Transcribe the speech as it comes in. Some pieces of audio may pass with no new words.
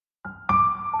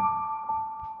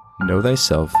Know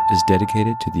Thyself is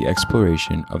dedicated to the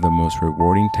exploration of the most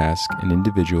rewarding task an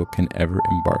individual can ever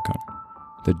embark on,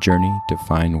 the journey to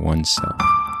find oneself.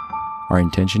 Our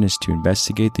intention is to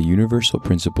investigate the universal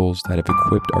principles that have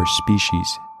equipped our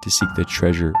species to seek the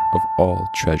treasure of all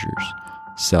treasures,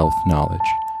 self-knowledge.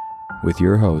 With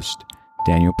your host,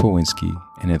 Daniel Powinski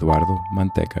and Eduardo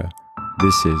Manteca,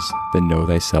 this is the Know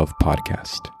Thyself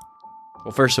podcast.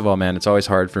 Well, first of all, man, it's always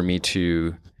hard for me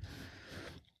to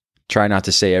try not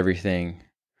to say everything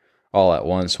all at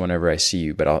once whenever I see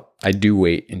you, but I do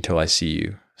wait until I see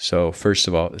you. So first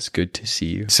of all, it's good to see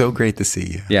you. So great to see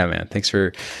you. Yeah, man. Thanks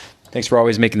for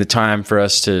always making the time for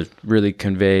us to really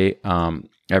convey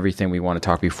everything we want to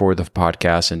talk before the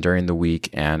podcast and during the week.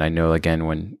 And I know, again,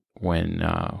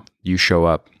 when you show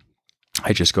up,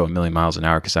 I just go a million miles an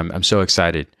hour because I'm so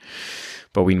excited.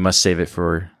 But we must save it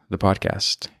for the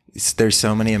podcast. There's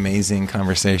so many amazing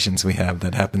conversations we have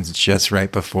that happens just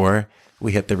right before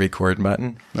we hit the record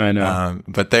button. I know.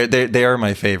 But they are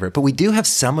my favorite. But we do have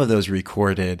some of those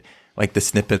recorded, like the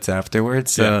snippets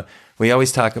afterwards. So we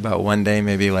always talk about one day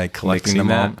maybe like collecting them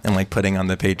all and like putting on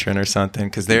the Patreon or something.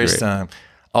 Because there's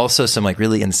also some like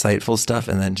really insightful stuff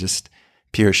and then just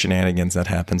pure shenanigans that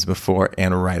happens before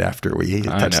and right after we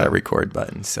touch that record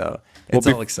button. So it's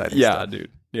all exciting stuff. Dude.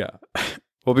 Yeah.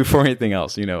 Well, before anything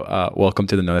else, welcome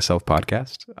to the Know Thyself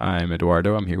podcast. I'm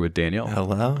Eduardo. I'm here with Daniel.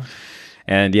 Hello.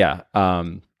 And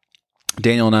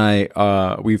Daniel and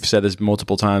I, we've said this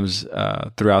multiple times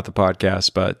throughout the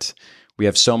podcast, but we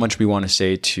have so much we want to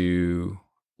say to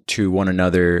one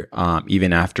another,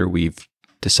 even after we've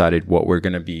decided what we're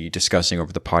going to be discussing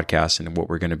over the podcast and what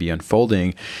we're going to be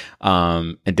unfolding.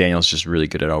 And Daniel's just really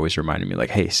good at always reminding me like,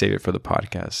 hey, save it for the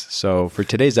podcast. So for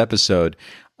today's episode,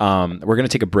 we're going to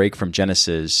take a break from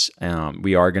Genesis.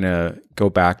 We are going to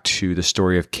go back to the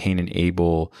story of Cain and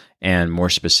Abel, and more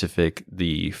specific,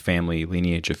 the family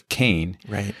lineage of Cain.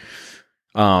 Right.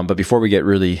 But before we get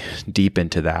really deep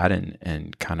into that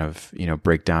and kind of,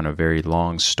 break down a very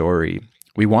long story,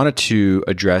 we wanted to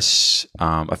address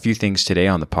a few things today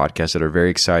on the podcast that are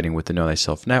very exciting with the Know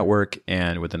Thyself Network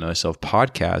and with the Know Thyself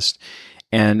podcast.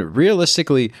 And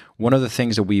realistically, one of the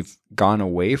things that we've gone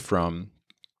away from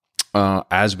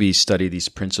as we study these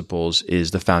principles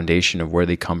is the foundation of where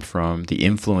they come from, the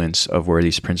influence of where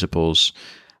these principles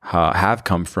have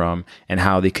come from, and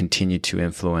how they continue to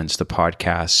influence the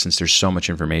podcast, since there's so much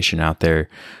information out there,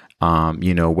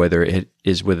 whether it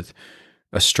is with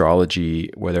astrology,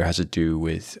 whether it has to do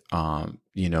with,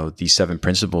 these 7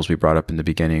 principles we brought up in the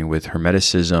beginning, with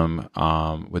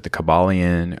Hermeticism, with the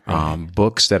Kabbalion,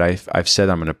 books that I've said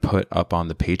I'm going to put up on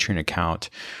the Patreon account,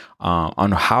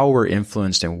 on how we're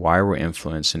influenced and why we're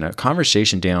influenced. And a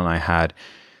conversation Daniel and I had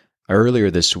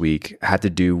earlier this week had to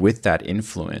do with that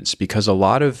influence, because a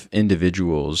lot of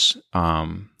individuals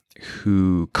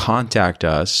who contact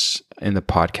us in the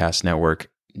podcast network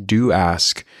do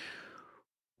ask,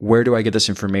 where do I get this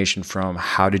information from?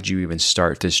 How did you even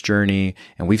start this journey?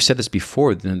 And we've said this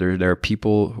before. There are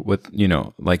people with,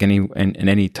 like in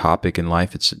any topic in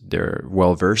life, they're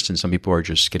well versed, and some people are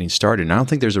just getting started. And I don't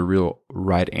think there's a real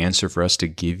right answer for us to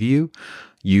give you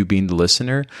being the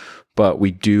listener. But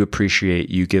we do appreciate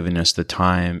you giving us the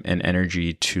time and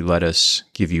energy to let us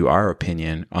give you our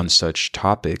opinion on such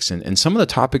topics. And some of the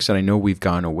topics that I know we've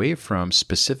gone away from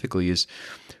specifically is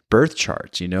birth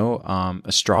charts,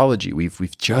 astrology.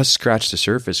 We've just scratched the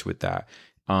surface with that.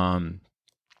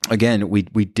 Again,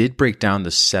 we did break down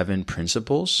the 7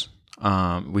 principles.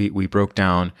 We broke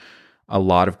down a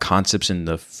lot of concepts in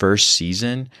the first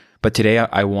season, but today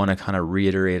I want to kind of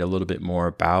reiterate a little bit more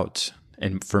about,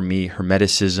 and for me,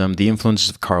 Hermeticism, the influences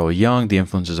of Carl Jung, the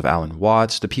influences of Alan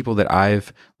Watts, the people that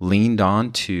I've leaned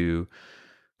on to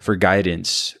for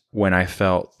guidance when I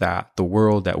felt that the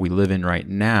world that we live in right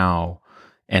now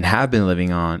and have been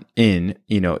living in,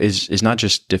 is not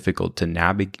just difficult to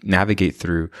navigate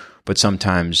through, but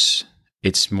sometimes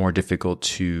it's more difficult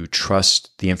to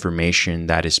trust the information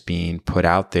that is being put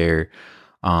out there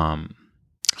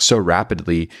so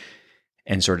rapidly,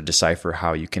 and sort of decipher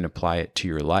how you can apply it to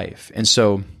your life. And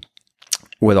so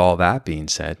with all that being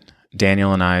said,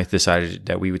 Daniel and I decided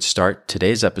that we would start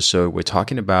today's episode with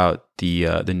talking about the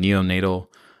neonatal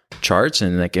charts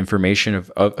and like information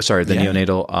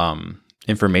neonatal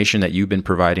information that you've been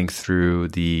providing through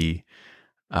the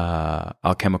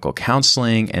alchemical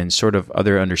counseling and sort of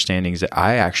other understandings that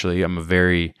I actually am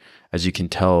as you can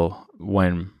tell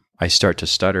when I start to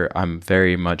stutter, I'm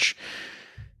very much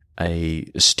a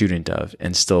student of,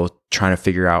 and still trying to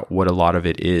figure out what a lot of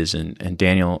it is. And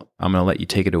Daniel, I'm going to let you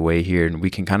take it away here, and we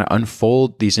can kind of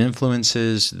unfold these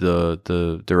influences,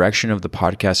 the direction of the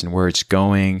podcast and where it's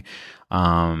going,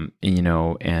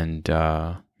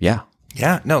 Yeah.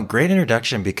 Yeah, no, great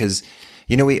introduction because,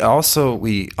 we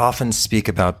often speak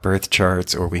about birth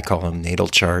charts, or we call them natal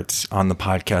charts on the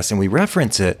podcast, and we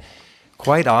reference it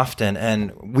quite often.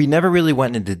 And we never really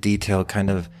went into detail kind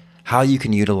of how you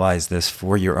can utilize this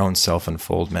for your own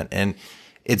self-unfoldment. And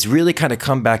it's really kind of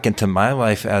come back into my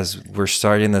life as we're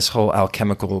starting this whole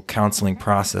alchemical counseling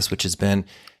process, which has been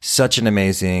such an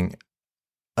amazing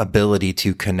ability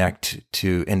to connect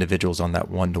to individuals on that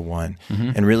one-to-one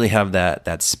and really have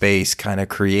that space kind of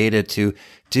created to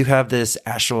have this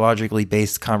astrologically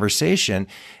based conversation.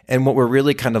 And what we're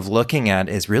really kind of looking at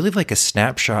is really like a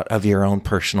snapshot of your own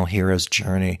personal hero's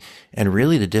journey and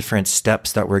really the different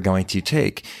steps that we're going to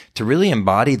take to really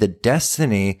embody the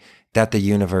destiny that the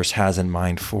universe has in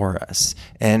mind for us.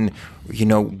 And,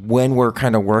 when we're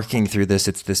kind of working through this,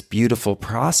 it's this beautiful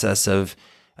process of,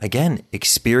 again,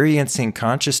 experiencing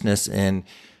consciousness and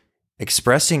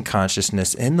expressing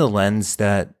consciousness in the lens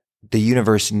that the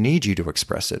universe needs you to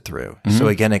express it through. So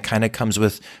again, it kind of comes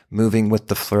with moving with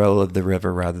the flow of the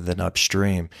river rather than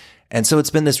upstream. And so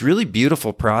it's been this really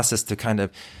beautiful process to kind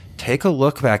of take a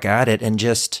look back at it, and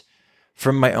just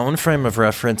from my own frame of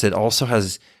reference, it also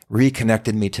has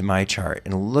reconnected me to my chart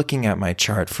and looking at my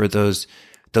chart for those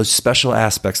special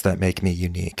aspects that make me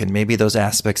unique, and maybe those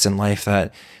aspects in life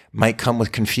that might come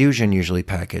with confusion usually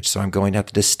packaged. So I'm going to have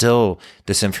to distill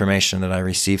this information that I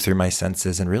receive through my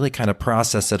senses and really kind of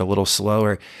process it a little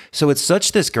slower. So it's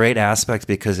such this great aspect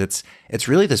because it's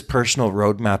really this personal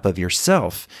roadmap of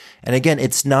yourself. And again,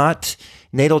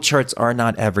 natal charts are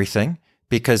not everything,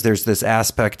 because there's this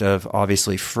aspect of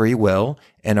obviously free will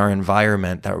in our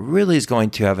environment that really is going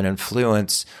to have an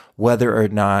influence whether or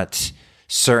not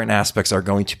certain aspects are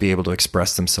going to be able to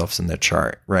express themselves in the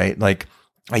chart, right? Like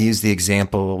I use the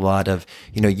example a lot of,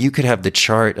 you could have the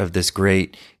chart of this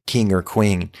great king or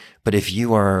queen, but if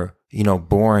you are,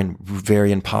 born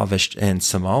very impoverished in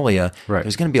Somalia, right,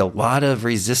 there's going to be a lot of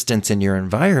resistance in your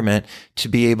environment to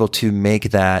be able to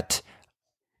make that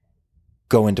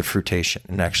go into fruition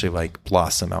and actually like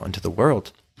blossom out into the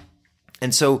world.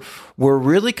 And so we're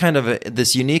really kind of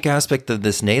this unique aspect of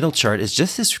this natal chart is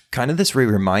just this kind of this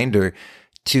reminder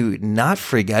to not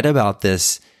forget about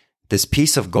this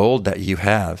piece of gold that you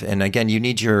have. And again, you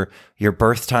need your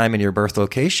birth time and your birth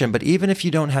location, but even if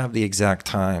you don't have the exact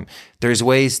time, there's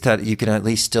ways that you can at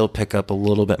least still pick up a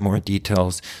little bit more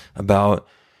details about,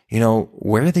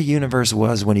 where the universe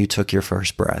was when you took your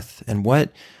first breath and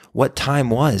what time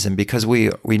was. And because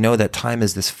we know that time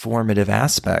is this formative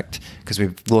aspect, because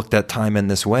we've looked at time in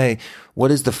this way, what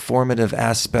is the formative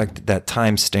aspect that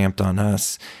time stamped on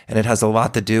us? And it has a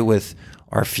lot to do with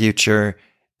our future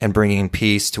and bringing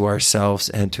peace to ourselves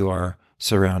and to our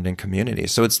surrounding community.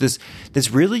 So it's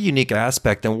this really unique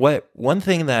aspect. And one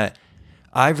thing that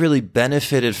I've really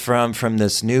benefited from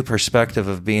this new perspective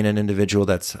of being an individual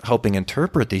that's helping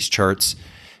interpret these charts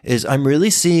is I'm really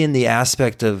seeing the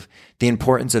aspect of the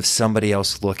importance of somebody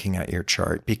else looking at your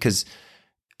chart. Because,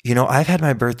 I've had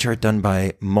my birth chart done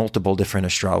by multiple different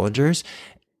astrologers,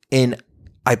 and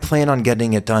I plan on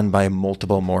getting it done by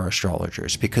multiple more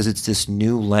astrologers because it's this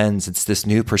new lens, it's this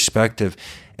new perspective.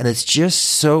 And it's just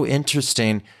so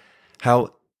interesting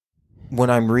how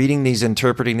when I'm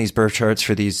interpreting these birth charts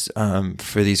for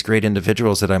these great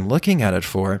individuals that I'm looking at it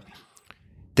for,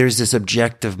 there's this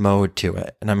objective mode to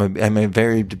it. And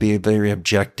to be very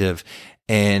objective.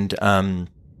 And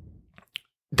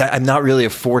that I'm not really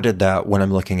afforded that when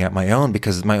I'm looking at my own,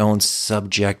 because my own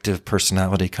subjective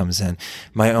personality comes in,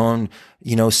 my own,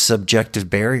 subjective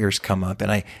barriers come up,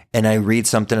 and I read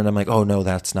something and I'm like, oh no,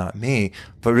 that's not me.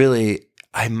 But really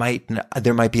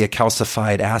there might be a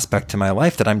calcified aspect to my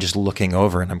life that I'm just looking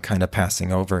over and I'm kind of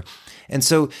passing over. And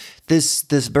so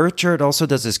this birth chart also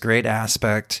does this great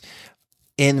aspect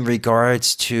in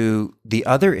regards to the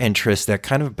other interest that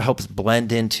kind of helps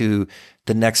blend into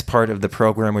the next part of the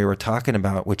program we were talking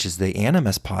about, which is the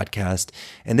Animus podcast.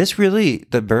 And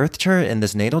the birth chart and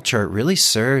this natal chart really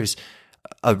serves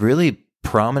a really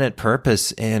prominent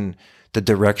purpose in the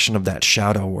direction of that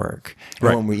shadow work.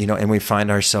 Right. And when we find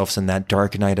ourselves in that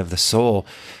dark night of the soul,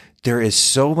 there is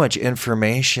so much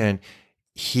information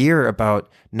here about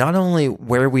not only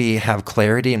where we have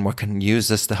clarity and what can use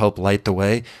this to help light the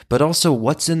way, but also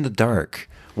what's in the dark,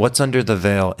 what's under the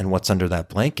veil, and what's under that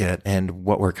blanket, and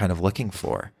what we're kind of looking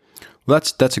for. Well,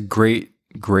 that's a great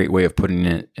way of putting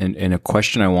it. And a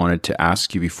question I wanted to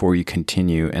ask you before you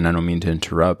continue, and I don't mean to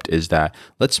interrupt, is that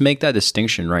let's make that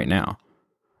distinction right now.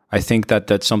 I think that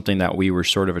that's something that we were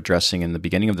sort of addressing in the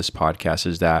beginning of this podcast,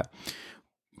 is that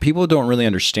people don't really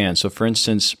understand. So for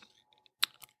instance,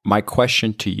 my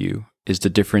question to you is the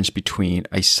difference between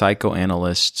a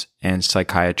psychoanalyst and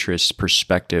psychiatrist's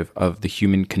perspective of the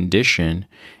human condition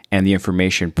and the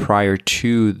information prior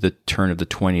to the turn of the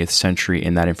 20th century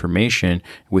in that information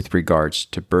with regards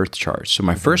to birth charts. So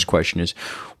my first question is,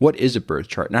 what is a birth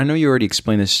chart? And I know you already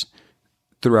explained this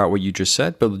throughout what you just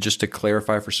said, but just to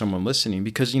clarify for someone listening,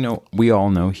 because, we all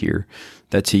know here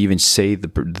that to even say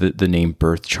the name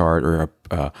birth chart or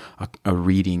a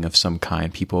reading of some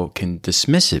kind, people can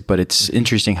dismiss it. But it's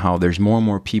interesting how there's more and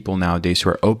more people nowadays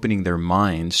who are opening their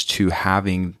minds to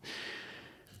having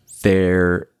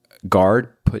their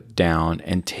guard put down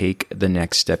and take the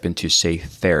next step into, say,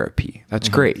 therapy. That's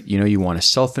great. You want to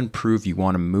self-improve. You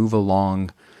want to move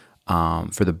along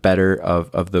for the better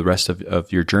of the rest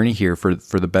of your journey here, for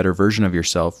the better version of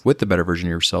yourself, with the better version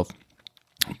of yourself.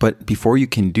 But before you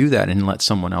can do that and let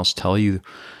someone else tell you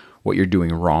what you're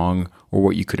doing wrong or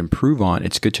what you could improve on,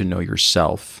 it's good to know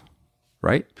yourself,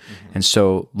 right? And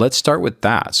so let's start with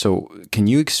that. So can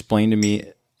you explain to me,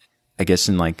 I guess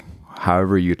in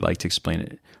however you'd like to explain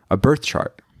it, a birth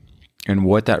chart and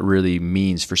what that really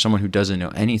means for someone who doesn't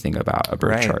know anything about a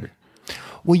birth chart?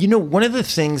 Well, one of the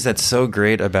things that's so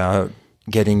great about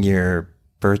getting your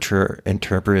birth chart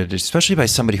interpreted, especially by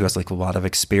somebody who has a lot of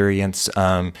experience.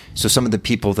 So some of the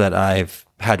people that I've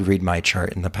had read my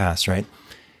chart in the past, right?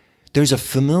 There's a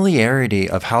familiarity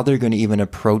of how they're going to even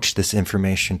approach this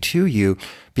information to you,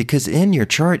 because in your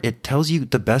chart, it tells you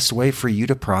the best way for you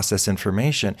to process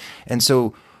information. And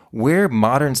so where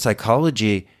modern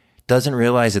psychology doesn't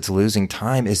realize it's losing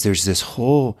time is there's this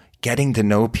whole getting to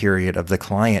know period of the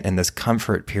client and this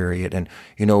comfort period. And,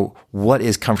 what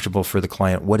is comfortable for the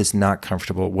client? What is not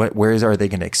comfortable? Where are they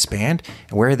going to expand?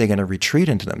 And where are they going to retreat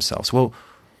into themselves? Well,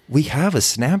 we have a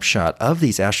snapshot of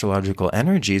these astrological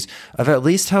energies of at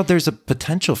least how there's a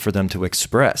potential for them to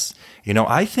express.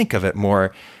 I think of it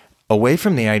more away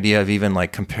from the idea of even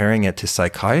comparing it to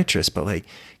psychiatrists, but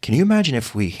can you imagine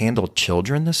if we handled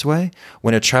children this way?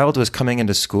 When a child was coming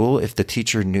into school, if the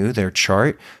teacher knew their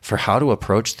chart for how to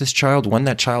approach this child, when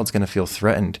that child's going to feel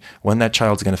threatened, when that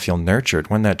child's going to feel nurtured,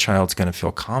 when that child's going to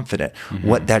feel confident,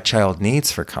 what that child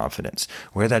needs for confidence,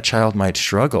 where that child might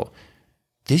struggle.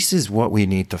 This is what we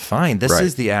need to find. This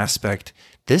is the aspect.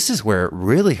 This is where it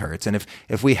really hurts. And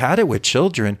if we had it with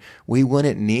children, we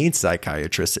wouldn't need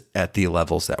psychiatrists at the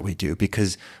levels that we do,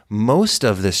 because most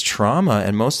of this trauma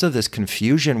and most of this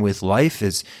confusion with life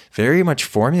is very much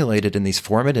formulated in these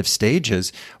formative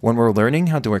stages when we're learning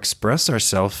how to express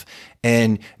ourselves.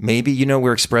 And maybe,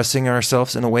 we're expressing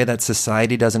ourselves in a way that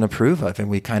society doesn't approve of. And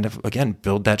we kind of, again,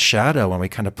 build that shadow and we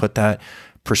kind of put that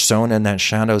persona and that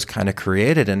shadow is kind of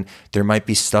created, and there might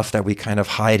be stuff that we kind of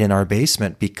hide in our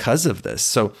basement because of this.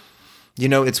 So,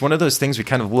 it's one of those things we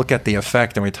kind of look at the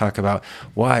effect and we talk about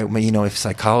why, if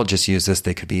psychologists use this,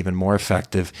 they could be even more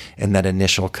effective in that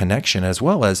initial connection, as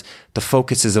well as the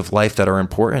focuses of life that are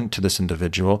important to this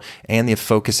individual and the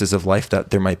focuses of life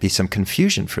that there might be some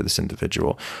confusion for this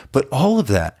individual. But all of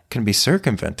that can be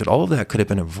circumvented. All of that could have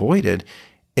been avoided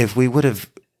if we would have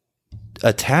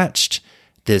attached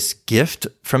this gift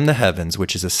from the heavens,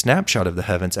 which is a snapshot of the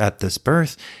heavens at this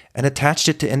birth, and attached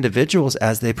it to individuals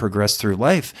as they progress through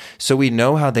life. So we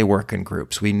know how they work in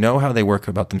groups. We know how they work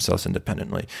about themselves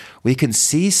independently. We can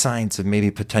see signs of maybe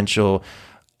potential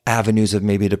avenues of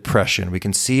maybe depression. We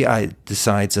can see the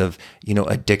sides of,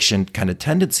 addiction kind of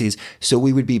tendencies. So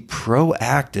we would be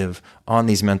proactive on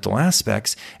these mental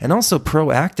aspects, and also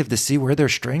proactive to see where their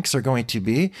strengths are going to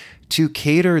be, to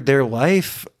cater their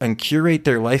life and curate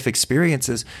their life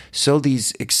experiences so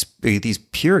these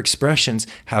pure expressions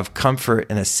have comfort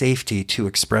and a safety to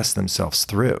express themselves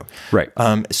through. Right.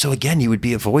 So again, you would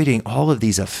be avoiding all of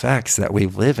these effects that we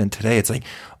live in today. It's like,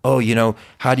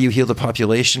 how do you heal the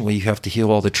population? Well, you have to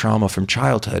heal all the trauma from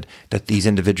childhood that these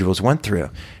individuals went through.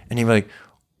 And you're like,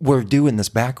 we're doing this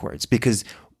backwards, because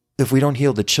if we don't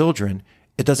heal the children,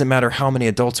 it doesn't matter how many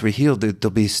adults we heal,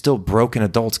 there'll be still broken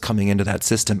adults coming into that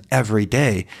system every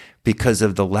day because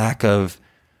of the lack of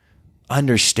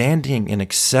understanding and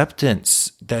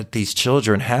acceptance that these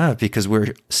children have, because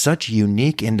we're such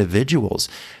unique individuals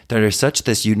that are such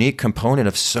this unique component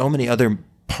of so many other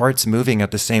parts moving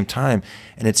at the same time.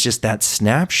 And it's just that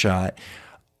snapshot.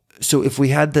 So if we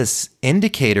had this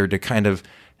indicator to kind of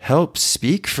help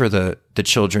speak for the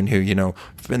children who,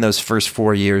 in those first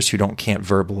 4 years who can't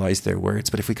verbalize their words.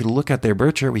 But if we could look at their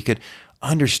birth chart, we could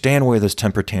understand where those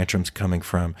temper tantrums coming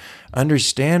from,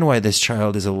 understand why this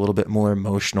child is a little bit more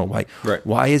emotional.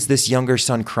 Why is this younger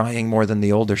son crying more than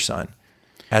the older son?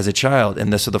 as a child.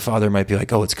 And so the father might be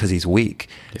like, oh, it's because he's weak.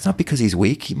 Yeah. It's not because he's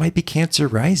weak. He might be Cancer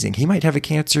rising. He might have a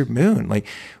Cancer moon. Like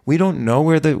we don't know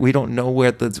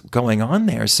what's going on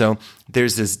there. So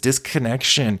there's this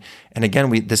disconnection. And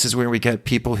again, this is where we get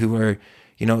people who are,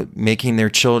 making their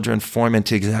children form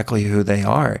into exactly who they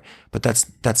are. But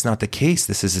that's not the case.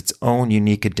 This is its own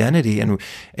unique identity. And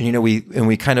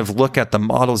we kind of look at the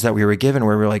models that we were given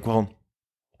where we're like, well,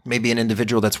 maybe an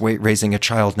individual that's raising a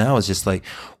child now is just like,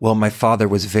 well, my father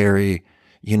was very,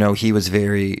 he was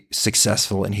very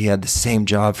successful and he had the same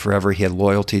job forever. He had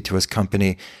loyalty to his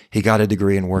company. He got a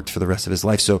degree and worked for the rest of his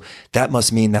life. So that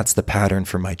must mean that's the pattern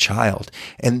for my child.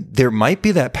 And there might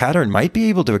be that pattern might be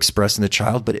able to express in the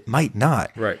child, but it might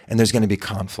not. Right. And there's going to be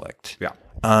conflict. Yeah.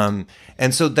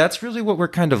 And so that's really what we're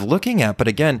kind of looking at. But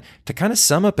again, to kind of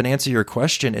sum up and answer your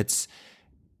question, it's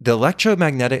the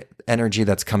electromagnetic energy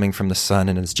that's coming from the sun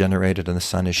and is generated and the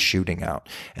sun is shooting out.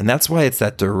 And that's why it's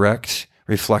that direct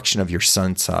reflection of your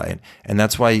sun sign. And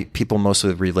that's why people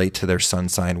mostly relate to their sun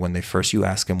sign when you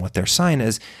ask them what their sign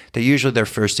is. Their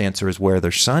first answer is where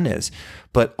their sun is.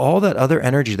 But all that other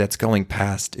energy that's going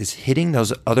past is hitting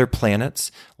those other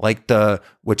planets, like the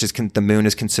moon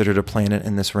is considered a planet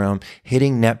in this realm,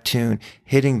 hitting Neptune,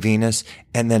 hitting Venus,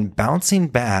 and then bouncing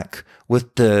back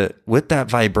with that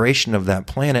vibration of that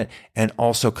planet and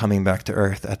also coming back to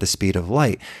Earth at the speed of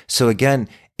light. So again,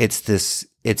 it's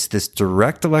this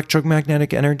direct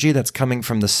electromagnetic energy that's coming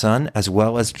from the sun, as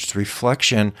well as just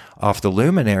reflection off the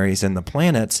luminaries and the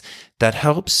planets that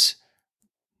helps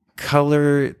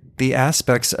color the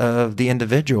aspects of the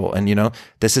individual. And,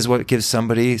 this is what gives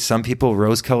some people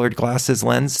rose-colored glasses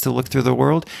lens to look through the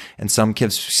world, and some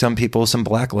people some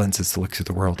black lenses to look through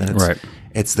the world. And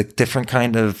it's the different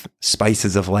kind of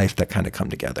spices of life that kind of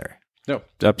come together. No,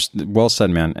 well said,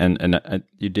 man. And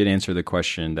you did answer the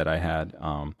question that I had.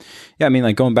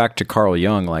 Going back to Carl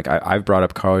Jung, I've brought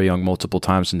up Carl Jung multiple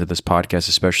times into this podcast,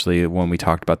 especially when we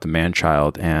talked about the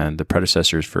man-child and the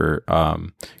predecessors for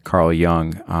Carl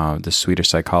Jung, the Swedish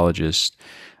psychologist.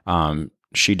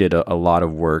 She did a lot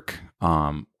of work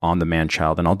on the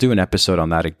man-child, and I'll do an episode on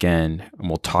that again, and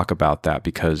we'll talk about that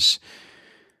because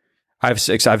I've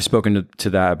spoken to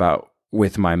that about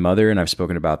with my mother, and I've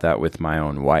spoken about that with my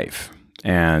own wife.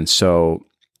 And so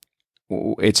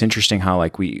it's interesting how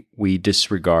we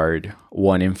disregard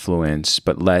one influence,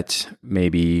 but let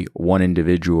maybe one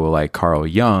individual like Carl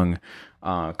Jung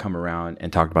come around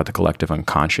and talk about the collective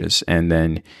unconscious. And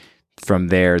then from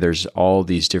there's all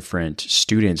these different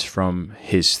students from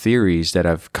his theories that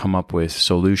have come up with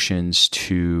solutions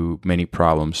to many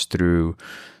problems through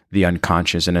the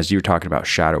unconscious. And as you were talking about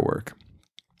shadow work,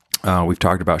 we've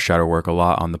talked about shadow work a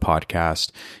lot on the podcast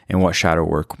and what shadow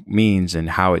work means and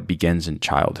how it begins in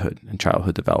childhood and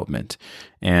childhood development.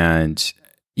 And,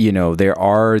 there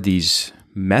are these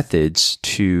methods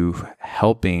to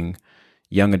helping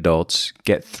young adults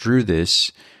get through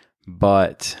this,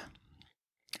 but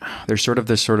there's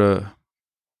this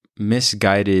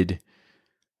misguided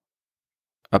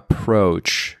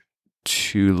approach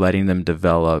to letting them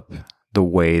develop the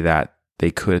way that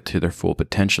they could to their full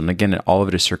potential. And again, all of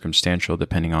it is circumstantial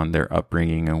depending on their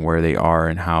upbringing and where they are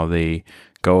and how they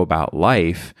go about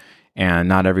life. And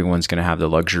not everyone's going to have the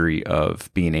luxury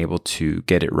of being able to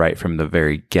get it right from the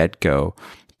very get-go.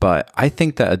 But I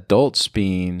think that adults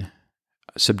being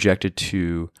subjected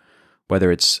to,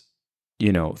 whether it's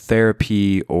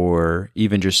therapy or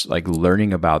even just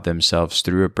learning about themselves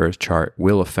through a birth chart,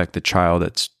 will affect the child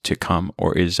that's to come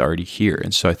or is already here.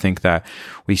 And so I think that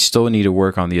we still need to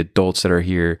work on the adults that are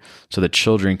here so the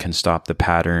children can stop the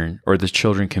pattern, or the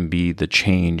children can be the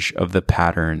change of the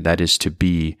pattern that is to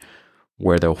be,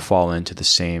 where they'll fall into the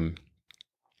same,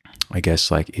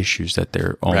 issues that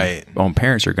their own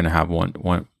parents are going to have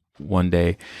one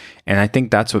day. And I think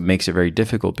that's what makes it very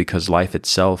difficult, because life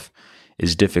itself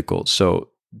is difficult. So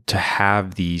to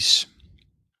have these,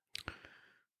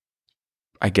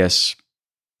 I don't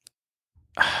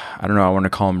know, I want to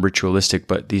call them ritualistic,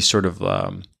 but these sort of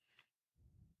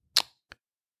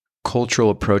cultural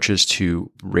approaches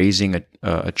to raising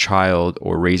a child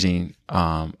or raising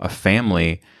a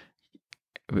family,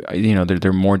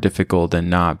 they're more difficult than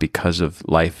not because of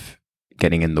life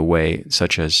getting in the way,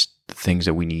 such as the things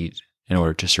that we need in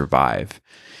order to survive.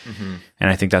 Mm-hmm. And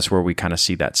I think that's where we kind of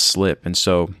see that slip. And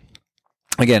so,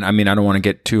 again, I don't want to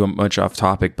get too much off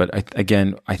topic, but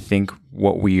I think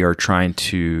what we are trying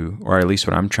to, or at least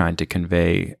what I'm trying to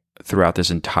convey throughout this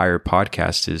entire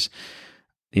podcast is,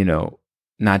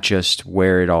 not just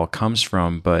where it all comes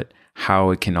from, but how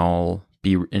it can all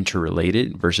be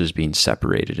interrelated versus being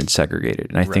separated and segregated.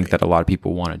 And I think that a lot of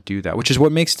people want to do that, which is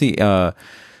what makes the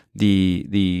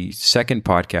second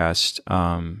podcast,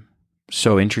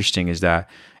 so interesting is that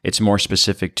it's more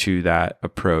specific to that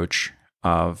approach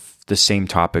of the same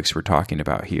topics we're talking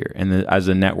about here. And as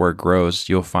the network grows,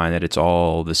 you'll find that it's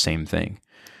all the same thing.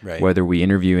 Right. Whether we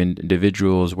interview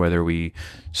individuals, whether we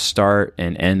start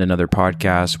and end another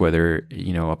podcast, whether,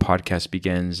 you know, a podcast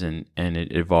begins and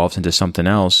it evolves into something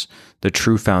else, the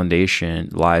true foundation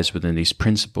lies within these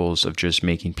principles of just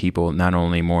making people not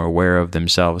only more aware of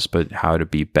themselves, but how to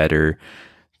be better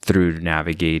through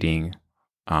navigating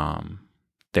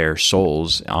their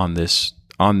souls on this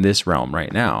realm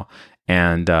right now.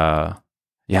 And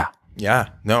Yeah,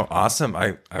 no, awesome.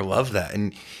 I love that.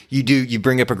 And you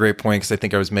bring up a great point, because I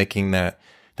think I was making that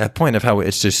point of how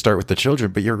it's just start with the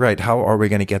children, but you're right. How are we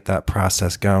going to get that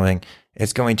process going?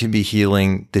 It's going to be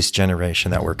healing this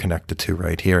generation that we're connected to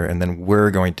right here. And then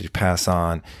we're going to pass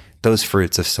on those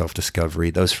fruits of self-discovery,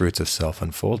 those fruits of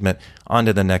self-unfoldment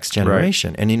onto the next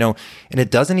generation. Right. And, you know, and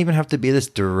it doesn't even have to be this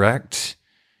direct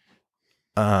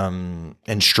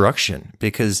instruction,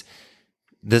 because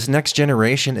this next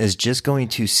generation is just going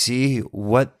to see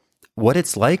what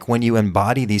it's like when you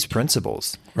embody these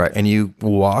principles, right? And you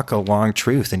walk along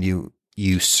truth, and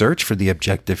you search for the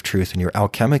objective truth, and you're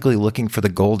alchemically looking for the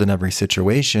gold in every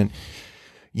situation.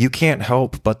 You can't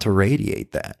help but to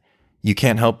radiate that. You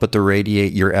can't help but to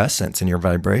radiate your essence, and your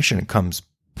vibration comes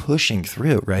pushing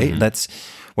through, right? Mm-hmm. That's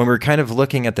when we're kind of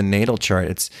looking at the natal chart.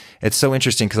 It's so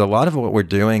interesting, because a lot of what we're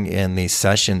doing in these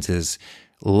sessions is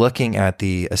looking at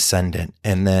the ascendant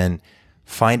and then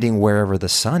finding wherever the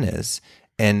sun is.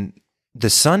 And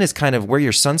the sun is kind of where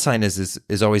your sun sign is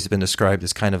always been described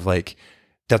as kind of like,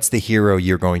 that's the hero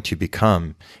you're going to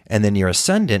become. And then your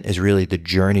ascendant is really the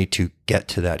journey to get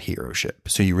to that heroship.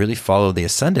 So you really follow the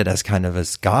ascendant as kind of a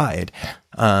guide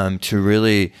to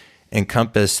really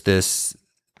encompass this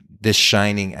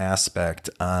shining aspect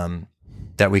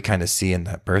that we kind of see in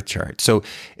that birth chart. So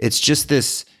it's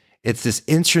this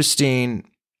interesting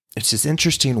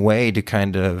way to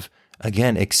kind of,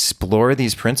 again, explore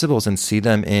these principles and see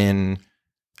them in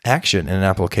action and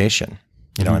application,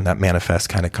 you know, and that manifest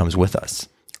kind of comes with us.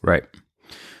 Right.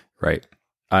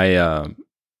 I'm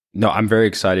very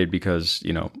excited because,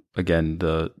 you know, again,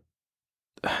 the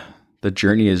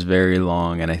journey is very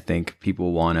long, and I think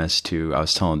people want us to, I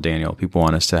was telling Daniel, people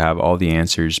want us to have all the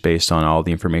answers based on all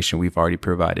the information we've already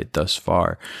provided thus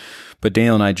far. But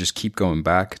Daniel and I just keep going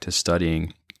back to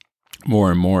studying more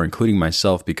and more, including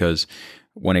myself, because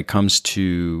when it comes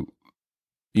to,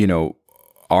 you know,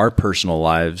 our personal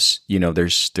lives, you know,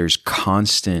 there's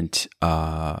constant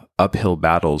uphill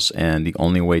battles, and the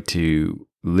only way to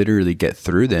literally get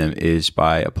through them is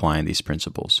by applying these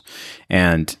principles.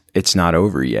 And it's not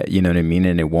over yet, you know what I mean?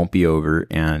 And it won't be over.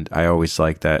 And I always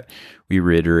like that we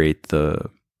reiterate the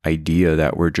idea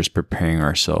that we're just preparing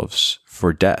ourselves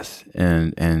for death,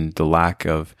 and the lack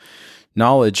of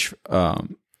knowledge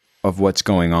of what's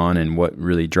going on and what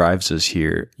really drives us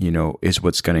here, you know, is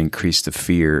what's going to increase the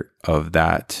fear of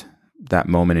that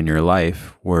moment in your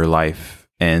life where life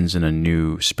ends and a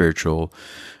new spiritual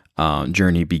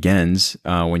journey begins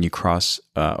when you cross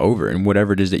over. And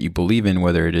whatever it is that you believe in,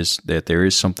 whether it is that there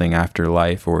is something after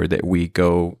life or that we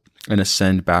go and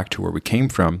ascend back to where we came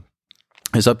from,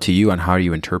 is up to you on how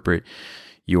you interpret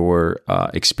your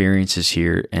experiences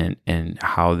here and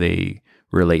how they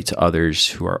relate to others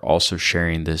who are also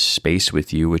sharing this space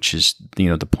with you, which is, you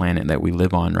know, the planet that we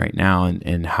live on right now,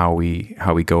 and how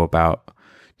we go about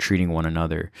treating one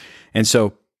another. And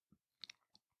so,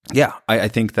 yeah, I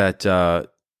think that I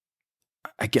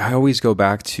always go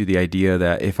back to the idea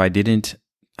that if I didn't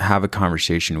have a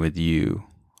conversation with you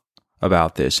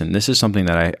about this, and this is something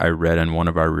that I read in one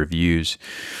of our reviews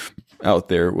out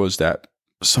there, was that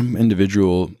some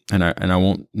individual, and I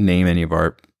won't name any of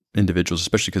our individuals,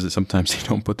 especially because sometimes they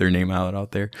don't put their name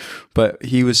out there, but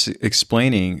he was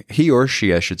explaining, he or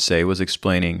she, I should say, was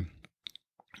explaining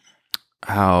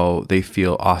how they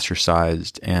feel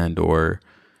ostracized and or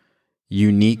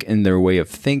unique in their way of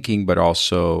thinking, but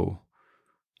also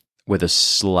with a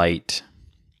slight,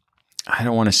 I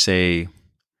don't want to say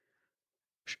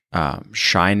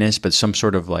shyness, but some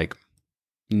sort of like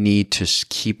need to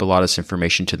keep a lot of this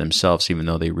information to themselves, even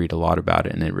though they read a lot about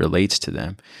it and it relates to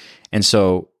them. And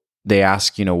so they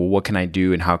ask, you know, well, what can I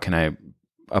do and how can I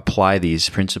apply these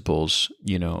principles,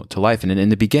 you know, to life? And in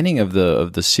the beginning of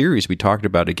the series, we talked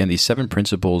about, again, these 7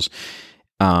 principles,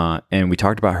 and we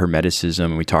talked about Hermeticism,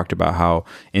 and we talked about how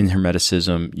in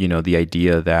Hermeticism, you know, the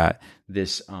idea that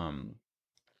this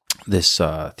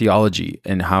theology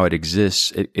and how it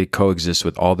exists, it coexists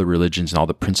with all the religions and all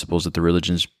the principles that the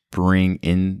religions bring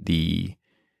into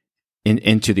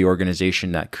the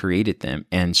organization that created them.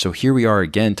 And so here we are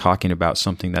again talking about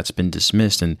something that's been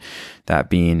dismissed, and that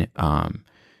being,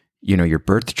 your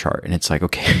birth chart. And it's like,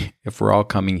 okay, if we're all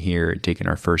coming here and taking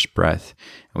our first breath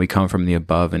and we come from the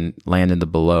above and land in the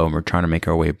below and we're trying to make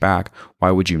our way back,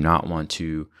 why would you not want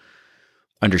to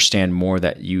understand more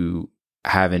that you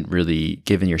haven't really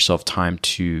given yourself time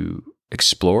to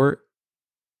explore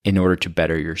in order to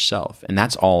better yourself? And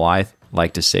that's all I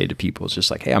like to say to people. It's just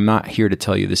like, hey, I'm not here to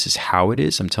tell you this is how it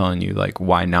is. I'm telling you, like,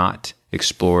 why not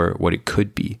explore what it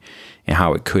could be and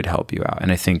how it could help you out.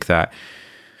 And I think that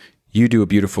you do a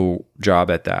beautiful job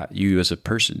at that. You as a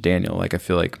person, Daniel, like, I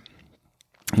feel like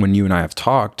when you and I have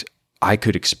talked, I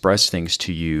could express things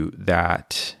to you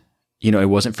that, it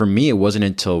wasn't for me. It wasn't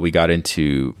until we got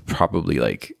into probably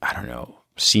like, I don't know,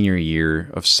 senior year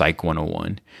of Psych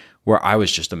 101, where I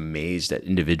was just amazed that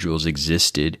individuals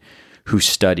existed who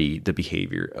study the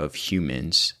behavior of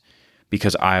humans,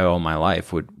 because I all my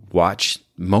life would watch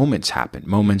moments happen,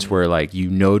 moments where like you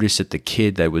notice that the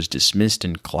kid that was dismissed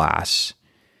in class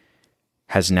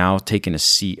has now taken a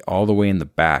seat all the way in the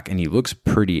back and he looks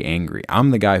pretty angry.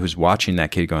 I'm the guy who's watching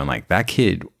that kid going like, that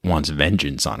kid wants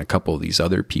vengeance on a couple of these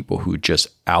other people who just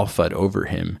alphaed over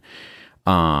him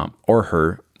or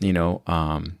her.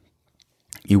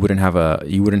 You wouldn't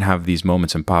have these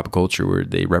moments in pop culture where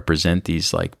they represent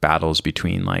these like battles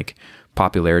between like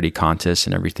popularity contests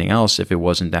and everything else if it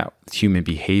wasn't that human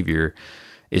behavior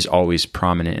is always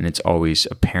prominent and it's always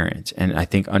apparent. And I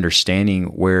think understanding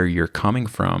where you're coming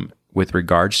from with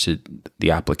regards to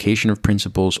the application of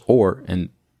principles and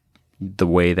the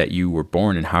way that you were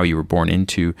born and how you were born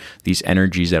into these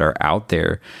energies that are out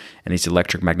there and these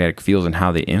electromagnetic fields and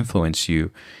how they influence you.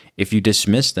 If you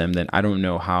dismiss them, then I don't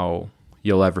know how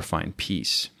you'll ever find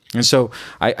peace. And so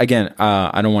I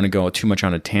don't want to go too much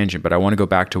on a tangent, but I want to go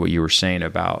back to what you were saying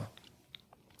about,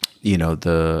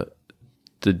 the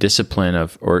discipline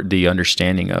or the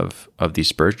understanding of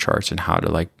these birth charts and how to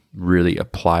like really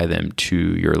apply them to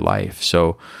your life.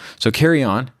 So carry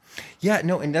on. Yeah,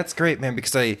 no, and that's great, man,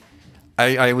 because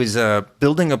I was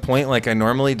building a point like I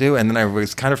normally do, and then I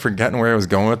was kind of forgetting where I was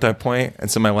going with that point.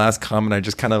 And so my last comment, I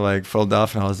just kind of like filled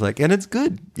off, and I was like, and it's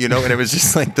good, and it was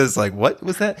just like this, like, what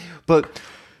was that? But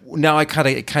now it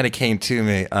kind of came to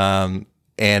me.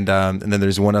 And then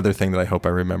there's one other thing that I hope I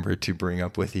remember to bring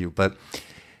up with you. But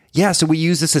yeah, so we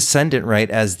use this ascendant, right,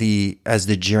 as the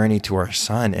journey to our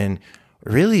sun. And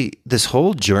really, this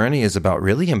whole journey is about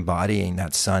really embodying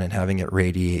that sun and having it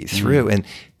radiate through. And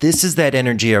this is that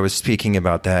energy I was speaking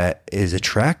about that is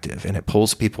attractive and it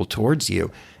pulls people towards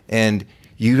you. And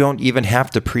you don't even have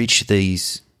to preach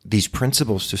these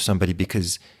principles to somebody,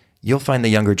 because you'll find the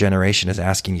younger generation is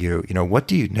asking you, what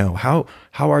do you know? How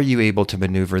are you able to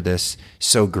maneuver this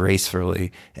so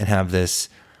gracefully and have this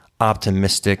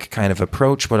optimistic kind of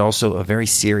approach, but also a very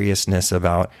seriousness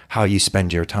about how you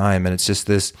spend your time? And it's just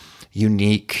this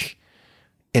unique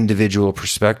individual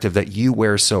perspective that you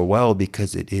wear so well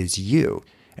because it is you.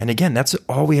 And again, that's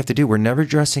all we have to do. We're never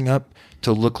dressing up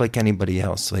to look like anybody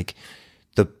else. Like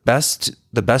the best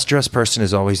dressed person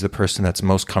is always the person that's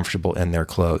most comfortable in their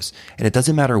clothes. And it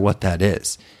doesn't matter what that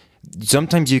is.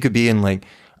 Sometimes you could be in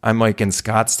I'm like in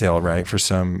Scottsdale, right? For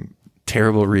some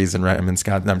terrible reason, right? I'm in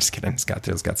Scottsdale. No, I'm just kidding.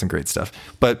 Scottsdale's got some great stuff.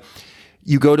 But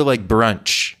you go to like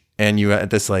brunch and you at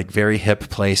this like very hip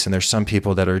place, and there's some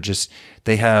people that are just,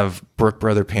 they have Brook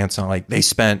Brother pants on, like they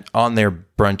spent on their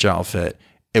brunch outfit,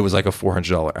 it was like a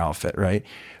 $400 outfit, right?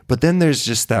 But then there's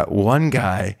just that one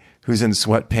guy who's in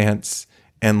sweatpants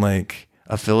and like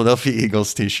a Philadelphia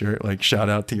Eagles t-shirt, like shout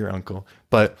out to your uncle.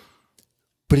 But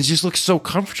it just looks so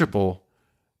comfortable.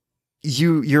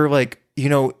 You're like,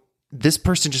 this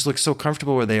person just looks so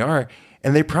comfortable where they are.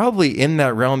 And they're probably in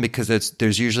that realm because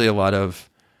there's usually a lot of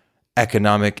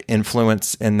economic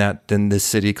influence in this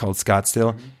city called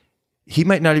Scottsdale. Mm-hmm. He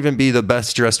might not even be the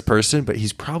best dressed person, but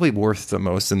he's probably worth the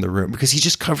most in the room because he's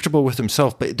just comfortable with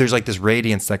himself. But there's like this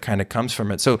radiance that kind of comes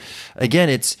from it. So again,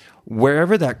 it's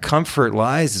wherever that comfort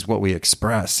lies is what we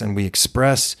express, and we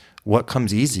express what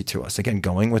comes easy to us. Again,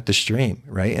 going with the stream,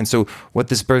 right? And so what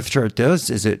this birth chart does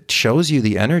is it shows you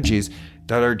the energies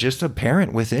that are just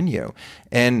apparent within you.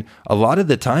 And a lot of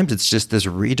the times it's just this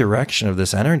redirection of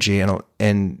this energy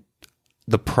and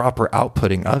the proper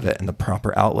outputting of it and the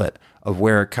proper outlet of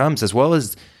where it comes, as well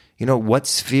as, what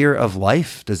sphere of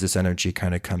life does this energy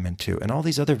kind of come into, and all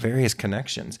these other various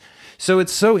connections. So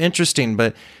it's so interesting.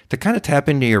 But to kind of tap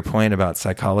into your point about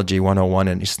Psychology 101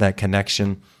 and just that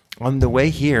connection, on the way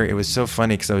here, it was so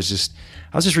funny because I was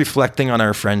just reflecting on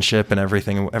our friendship and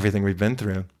everything we've been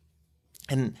through.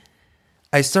 And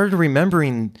I started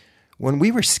remembering when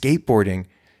we were skateboarding,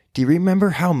 do you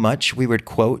remember how much we would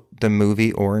quote the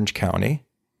movie Orange County?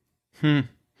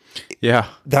 Yeah.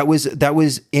 That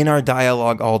was in our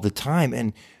dialogue all the time.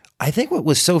 And I think what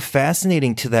was so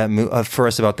fascinating to that for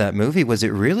us about that movie was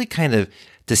it really kind of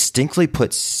distinctly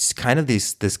puts kind of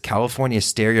this California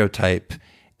stereotype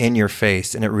in your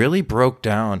face, and it really broke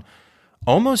down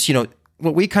almost,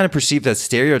 what we kind of perceived as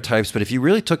stereotypes, but if you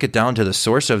really took it down to the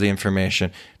source of the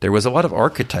information, there was a lot of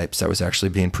archetypes that was actually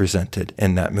being presented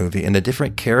in that movie, and the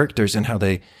different characters and how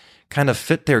they kind of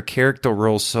fit their character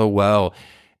roles so well.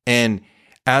 And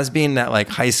as being that like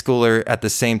high schooler at the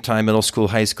same time, middle school,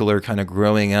 high schooler, kind of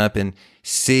growing up and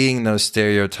seeing those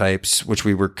stereotypes, which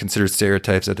we were considered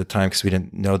stereotypes at the time because we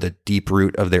didn't know the deep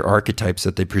root of their archetypes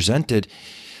that they presented,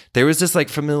 there was this like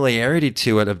familiarity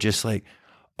to it of just like,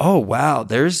 oh, wow,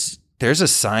 there's a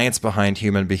science behind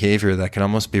human behavior that can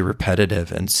almost be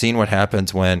repetitive, and seeing what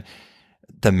happens when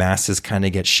the masses kind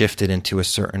of get shifted into a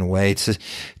certain way.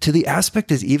 To the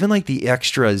aspect is even like the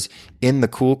extras in the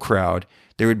cool crowd,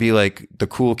 there would be like the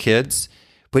cool kids,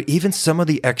 but even some of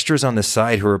the extras on the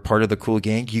side who were part of the cool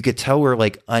gang, you could tell were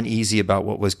like uneasy about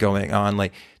what was going on.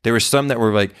 Like there were some that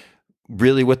were like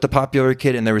really with the popular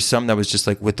kid, and there was some that was just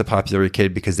like with the popular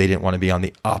kid because they didn't want to be on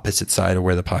the opposite side of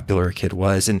where the popular kid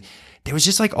was. And there was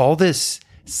just like all this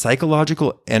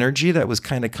psychological energy that was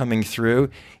kind of coming through,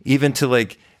 even to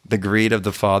like the greed of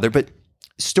the father. But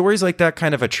stories like that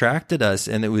kind of attracted us,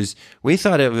 and we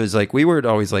thought it was like, we would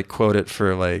always like quote it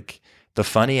for like the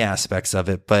funny aspects of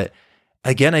it. But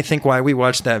again, I think why we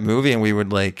watched that movie and we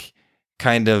would like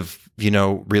kind of,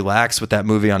 relax with that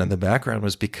movie on in the background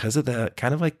was because of that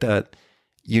kind of like that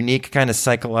unique kind of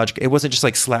psychological, it wasn't just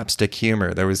like slapstick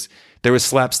humor. There was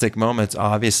slapstick moments,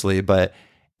 obviously, but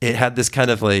it had this kind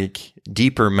of like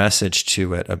deeper message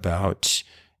to it about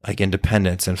like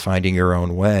independence and finding your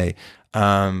own way.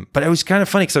 But it was kind of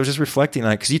funny because I was just reflecting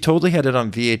on it, because you totally had it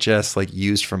on VHS, like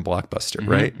used from Blockbuster,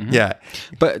 right? Mm-hmm. Yeah.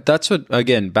 But that's what,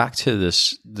 again, back to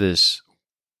this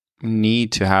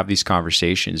need to have these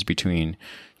conversations between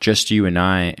just you and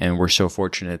I, and we're so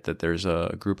fortunate that there's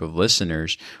a group of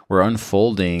listeners. We're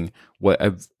unfolding what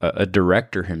a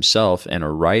director himself and a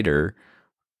writer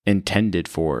intended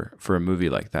for a movie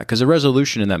like that. Because the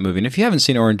resolution in that movie, and if you haven't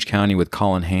seen Orange County with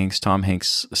Colin Hanks, Tom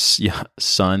Hanks'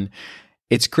 son,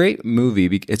 it's a great movie.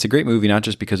 It's a great movie not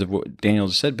just because of what Daniel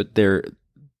just said, but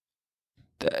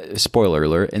spoiler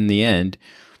alert, in the end,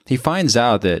 he finds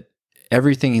out that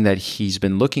everything that he's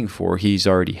been looking for, he's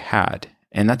already had.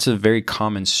 And that's a very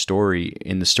common story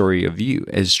in the story of you,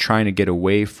 is trying to get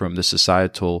away from the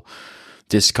societal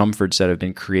discomforts that have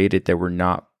been created that were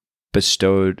not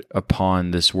bestowed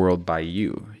upon this world by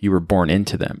you. You were born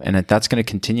into them. And that's going to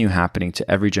continue happening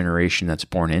to every generation that's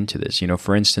born into this.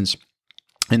 For instance,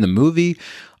 in the movie,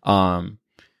 the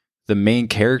main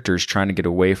character is trying to get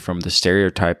away from the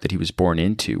stereotype that he was born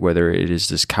into, whether it is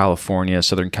this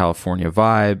Southern California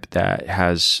vibe that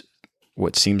has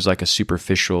what seems like a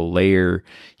superficial layer.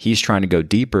 He's trying to go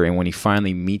deeper. And when he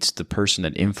finally meets the person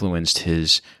that influenced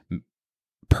his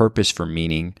purpose for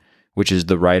meaning, which is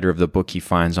the writer of the book he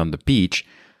finds on the beach,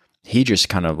 he just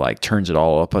kind of like turns it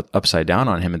all upside down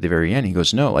on him at the very end. He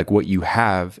goes, no, like what you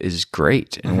have is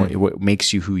great. And mm-hmm. what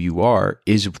makes you who you are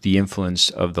is the influence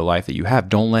of the life that you have.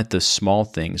 Don't let the small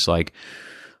things like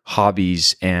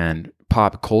hobbies and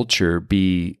pop culture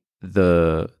be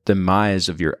the demise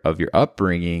of your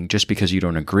upbringing just because you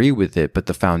don't agree with it. But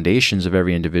the foundations of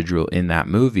every individual in that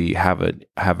movie have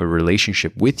a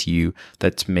relationship with you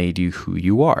that's made you who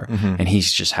you are. Mm-hmm. And he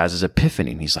just has his epiphany,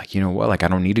 and he's like, you know what, like I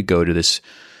don't need to go to this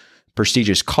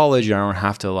prestigious college. I don't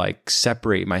have to like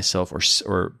separate myself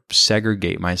or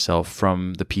segregate myself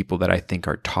from the people that I think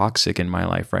are toxic in my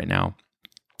life right now,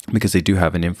 because they do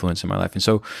have an influence in my life. And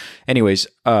so anyways,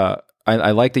 I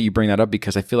like that you bring that up,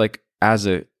 because I feel like as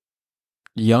a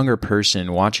younger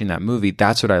person watching that movie,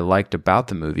 that's what I liked about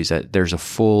the movie, is that there's a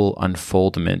full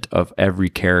unfoldment of every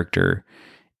character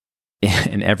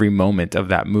in every moment of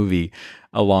that movie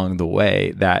along the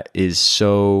way that is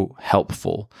so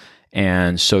helpful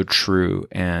and so true.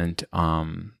 And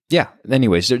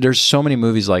anyways, there's so many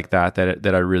movies like that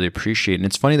I really appreciate. And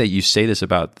it's funny that you say this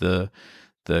about the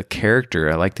character.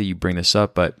 I like that you bring this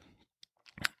up, but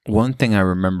one thing I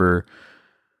remember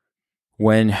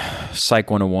when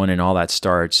Psych 101 and all that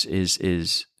starts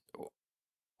is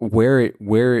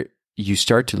where you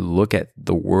start to look at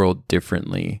the world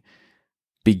differently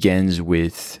begins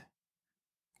with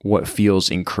what feels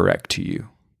incorrect to you.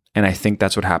 And I think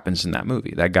that's what happens in that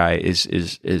movie. That guy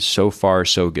is so far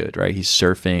so good, right? He's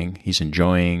surfing, he's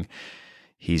enjoying,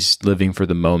 he's living for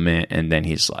the moment, and then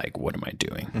he's like, what am I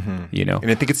doing? Mm-hmm. And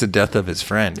I think it's the death of his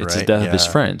friend, right? It's the death of his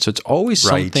friend. So it's always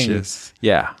righteous. Something.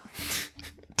 Yeah.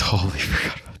 Totally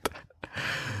forgot about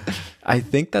that. I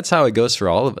think that's how it goes for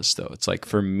all of us, though. It's like,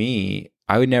 for me,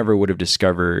 I would have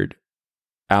discovered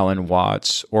Alan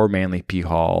Watts or Manly P.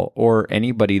 Hall or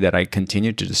anybody that I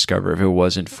continued to discover if it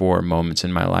wasn't for moments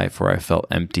in my life where I felt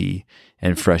empty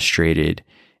and frustrated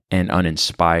and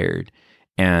uninspired.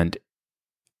 And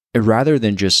rather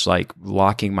than just like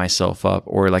locking myself up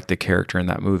or like the character in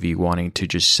that movie wanting to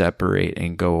just separate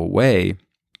and go away,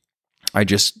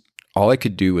 all I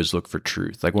could do was look for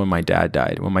truth. Like when my dad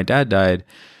died,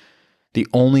 the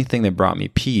only thing that brought me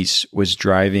peace was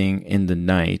driving in the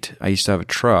night. I used to have a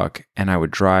truck, and I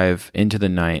would drive into the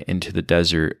night into the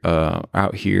desert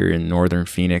out here in northern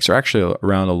Phoenix, or actually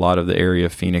around a lot of the area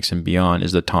of Phoenix and beyond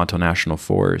is the Tonto National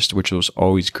Forest, which I was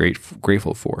always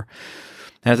grateful for.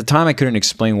 And at the time, I couldn't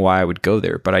explain why I would go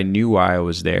there, but I knew why I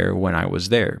was there when I was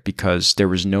there, because there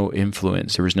was no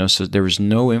influence. There was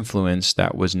no influence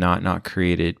that was not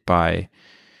created by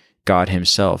God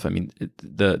himself. I mean,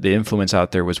 the influence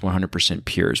out there was 100%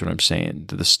 pure is what I'm saying.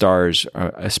 The stars,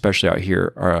 especially out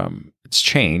here, it's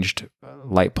changed.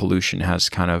 Light pollution has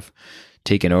kind of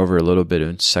taken over a little bit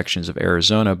in sections of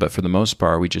Arizona, but for the most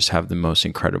part, we just have the most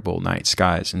incredible night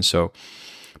skies. And so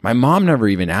my mom never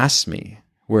even asked me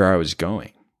where I was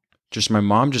going. My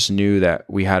mom just knew that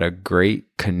we had a great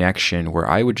connection where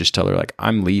I would just tell her like,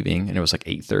 I'm leaving. And it was like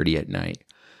 8:30 at night.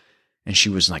 And she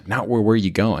was like, not where are you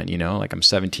going? You know, like I'm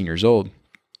 17 years old,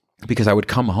 because I would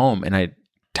come home and I'd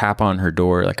tap on her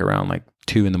door like around like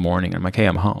 2 a.m. And I'm like, hey,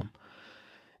 I'm home.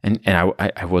 And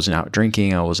I wasn't out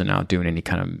drinking. I wasn't out doing any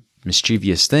kind of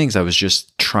mischievous things. I was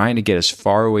just trying to get as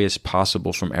far away as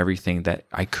possible from everything that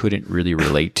I couldn't really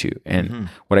relate to. And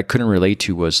what I couldn't relate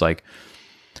to was like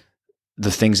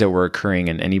the things that were occurring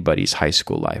in anybody's high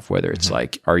school life, whether it's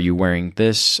like, are you wearing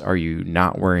this? Are you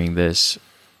not wearing this?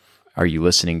 Are you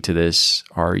listening to this?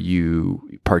 Are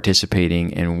you participating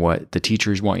in what the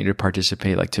teachers want you to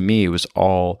participate? Like to me, it was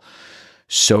all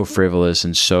so frivolous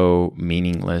and so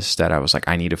meaningless that I was like,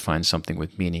 I need to find something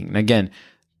with meaning. And again,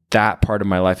 that part of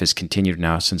my life has continued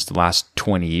now since the last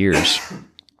 20 years.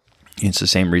 It's the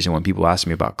same reason when people ask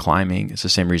me about climbing. It's the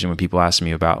same reason when people ask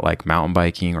me about like mountain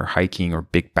biking or hiking or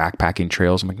big backpacking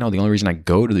trails. I'm like, no, the only reason I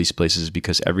go to these places is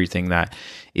because everything that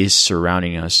is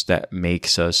surrounding us that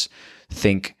makes us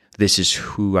think this is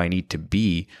who I need to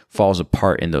be falls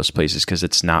apart in those places, because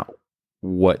it's not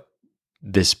what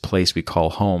this place we call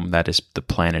home, that is the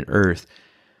planet Earth,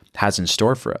 has in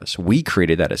store for us. We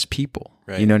created that as people.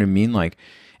 Right. You know what I mean? Like,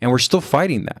 and we're still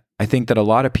fighting that. I think that a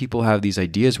lot of people have these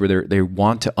ideas where they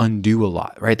want to undo a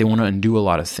lot, right? They want to undo a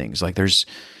lot of things. Like there's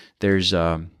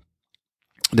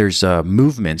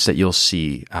movements that you'll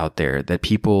see out there that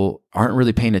people aren't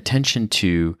really paying attention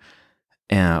to.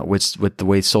 With the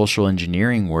way social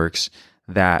engineering works,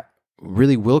 that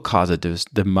really will cause a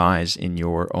demise in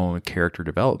your own character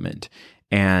development.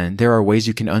 And there are ways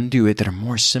you can undo it that are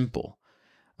more simple.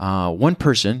 One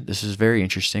person, this is very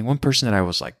interesting, one person that I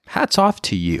was like, hats off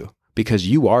to you, because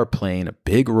you are playing a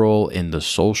big role in the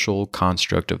social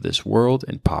construct of this world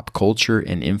and pop culture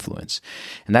and influence.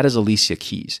 And that is Alicia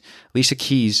Keys. Alicia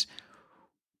Keys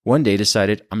one day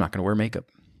decided, I'm not going to wear makeup.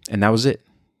 And that was it.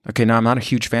 Okay, now I'm not a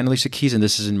huge fan of Alicia Keys, and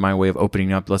this isn't my way of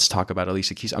opening up. Let's talk about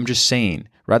Alicia Keys. I'm just saying,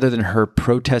 rather than her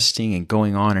protesting and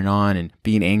going on and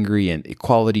being angry and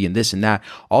equality and this and that,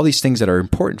 all these things that are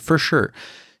important for sure,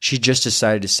 she just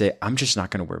decided to say, I'm just not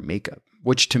going to wear makeup,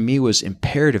 which to me was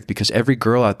imperative, because every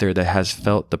girl out there that has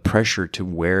felt the pressure to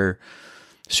wear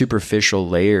superficial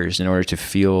layers in order to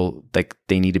feel like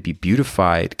they need to be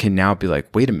beautified can now be like,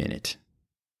 wait a minute.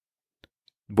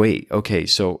 Wait, okay,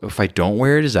 so if I don't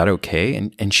wear it, is that okay?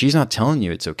 And she's not telling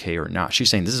you it's okay or not. She's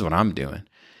saying, this is what I'm doing.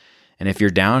 And if you're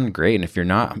down, great. And if you're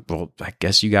not, well, I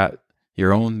guess you got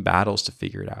your own battles to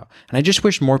figure it out. And I just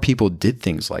wish more people did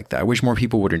things like that. I wish more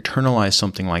people would internalize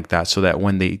something like that, so that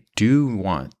when they do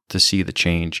want to see the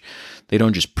change, they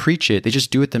don't just preach it, they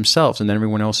just do it themselves. And then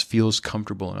everyone else feels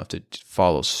comfortable enough to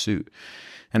follow suit.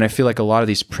 And I feel like a lot of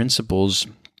these principles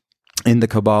in the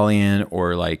Kabbalion,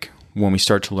 or like when we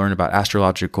start to learn about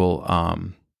astrological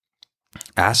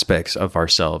aspects of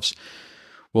ourselves,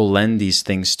 will lend these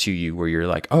things to you where you're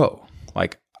like, oh,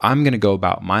 like I'm going to go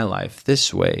about my life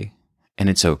this way and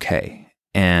it's okay.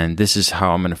 And this is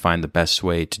how I'm going to find the best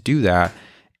way to do that.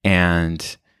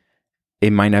 And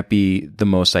it might not be the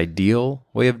most ideal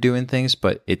way of doing things,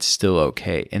 but it's still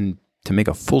okay. And to make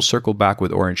a full circle back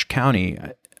with Orange County,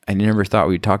 I never thought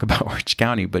we'd talk about Orange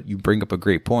County, but you bring up a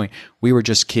great point. We were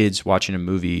just kids watching a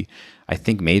movie, I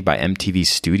think made by MTV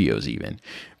Studios even.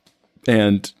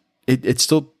 And it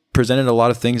still presented a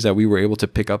lot of things that we were able to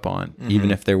pick up on,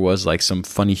 even if there was like some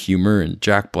funny humor and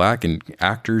Jack Black and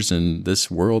actors in this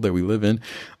world that we live in.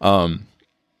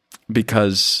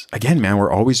 Because again, man,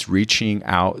 we're always reaching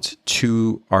out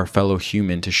to our fellow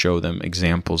human to show them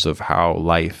examples of how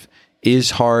life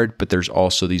is hard, but there's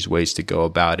also these ways to go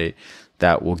about it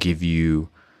that will give you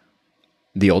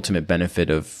the ultimate benefit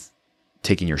of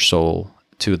taking your soul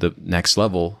to the next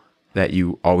level that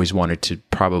you always wanted to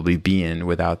probably be in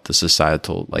without the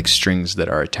societal like strings that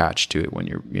are attached to it when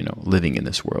you're, living in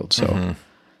this world. So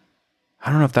I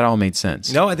don't know if that all made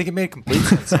sense. No, I think it made complete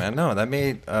sense, man. No, that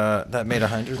made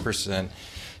 100%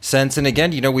 sense. And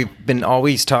again, we've been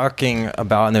always talking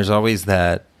about, and there's always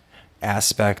that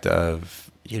aspect of,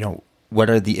 what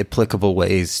are the applicable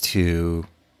ways to,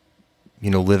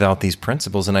 live out these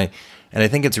principles. And I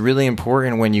think it's really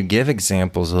important when you give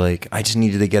examples like, I just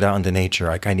needed to get out into nature,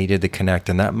 like I needed to connect.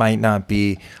 And that might not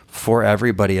be for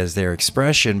everybody as their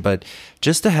expression, but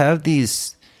just to have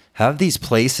these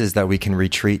places that we can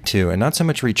retreat to, and not so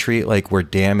much retreat like we're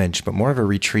damaged, but more of a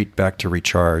retreat back to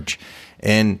recharge.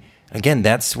 And again,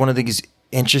 that's one of these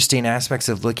interesting aspects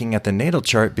of looking at the natal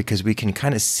chart, because we can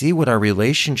kind of see what our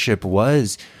relationship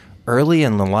was early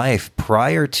in the life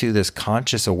prior to this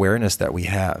conscious awareness that we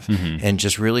have. And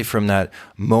just really from that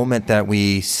moment that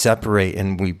we separate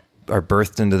and we are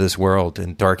birthed into this world,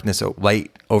 and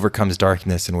light overcomes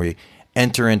darkness, and we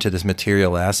enter into this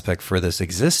material aspect for this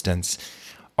existence,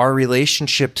 our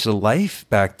relationship to life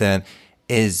back then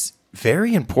is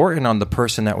very important on the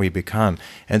person that we become.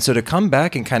 And so to come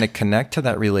back and kind of connect to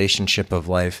that relationship of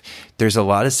life, there's a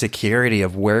lot of security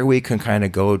of where we can kind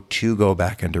of go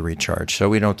back into recharge, so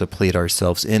we don't deplete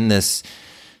ourselves in this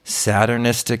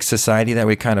Saturnistic society that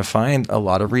we kind of find a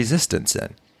lot of resistance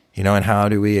in. And how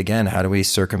do we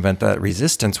circumvent that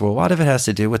resistance? Well, a lot of it has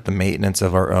to do with the maintenance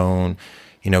of our own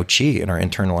chi and our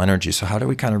internal energy. So how do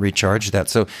we kind of recharge that?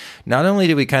 So not only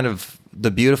do we the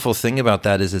beautiful thing about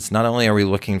that is it's not only are we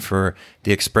looking for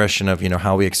the expression of,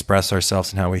 how we express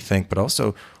ourselves and how we think, but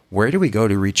also where do we go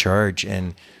to recharge?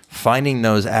 And finding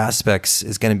those aspects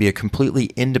is going to be a completely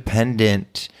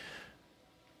independent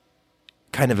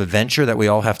kind of adventure that we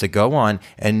all have to go on,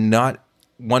 and not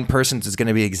one person's is going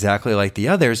to be exactly like the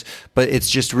others, but it's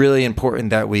just really important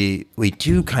that we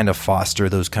do kind of foster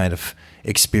those kind of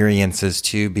experiences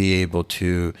to be able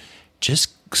to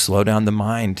just slow down the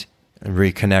mind and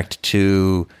reconnect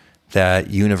to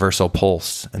that universal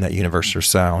pulse and that universal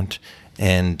sound.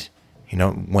 And,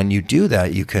 when you do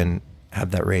that, you can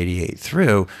have that radiate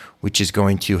through, which is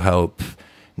going to help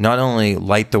not only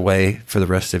light the way for the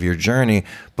rest of your journey,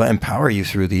 but empower you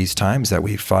through these times that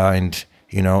we find,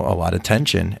 a lot of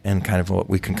tension and kind of what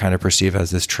we can kind of perceive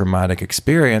as this traumatic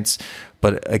experience.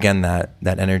 But again, that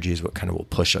energy is what kind of will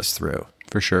push us through.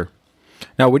 For sure.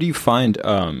 Now, what do you find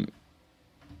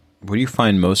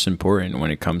most important when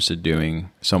it comes to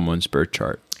doing someone's birth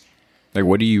chart? Like,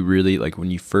 what do you really like when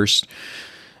you first?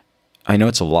 I know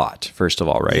it's a lot, first of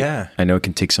all, right? Yeah. I know it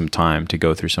can take some time to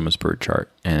go through someone's birth chart,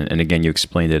 and again, you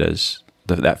explained it as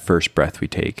that first breath we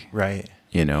take, right?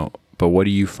 But what do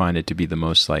you find it to be the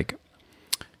most like?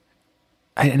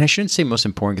 And I shouldn't say most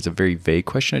important because it's a very vague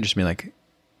question. I just mean like.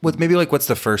 What's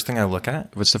the first thing I look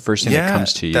at? What's the first thing that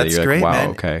comes to you? That's that you're great, like, wow, man.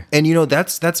 okay. And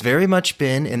that's very much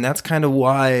been, and that's kind of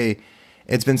why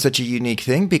it's been such a unique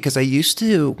thing, because I used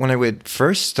to, when I would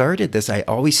first started this, I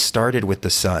always started with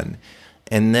the sun.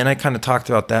 And then I kind of talked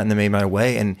about that and then made my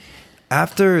way. And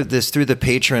after this, through the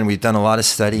Patreon, we've done a lot of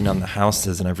studying on the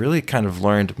houses, and I've really kind of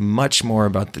learned much more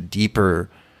about the deeper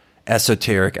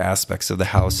esoteric aspects of the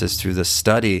houses through the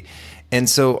study. And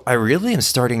so I really am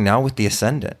starting now with the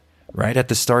ascendant, right at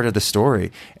the start of the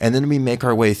story. And then we make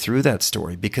our way through that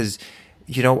story, because,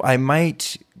 I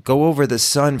might go over the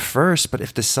sun first, but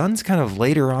if the sun's kind of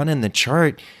later on in the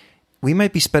chart, we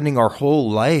might be spending our whole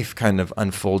life kind of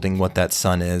unfolding what that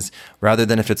sun is, rather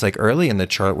than if it's like early in the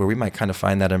chart where we might kind of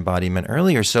find that embodiment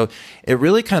earlier. So it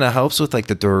really kind of helps with like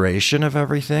the duration of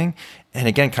everything. And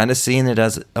again, kind of seeing it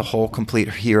as a whole complete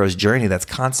hero's journey that's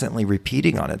constantly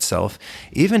repeating on itself,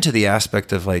 even to the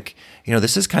aspect of like,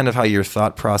 this is kind of how your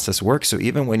thought process works. So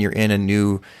even when you're in a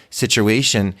new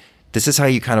situation, this is how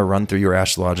you kind of run through your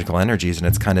astrological energies. And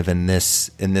it's kind of in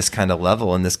this kind of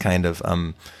level, in this kind of,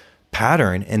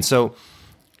 pattern. And so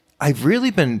I've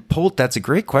really been pulled. That's a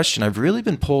great question. I've really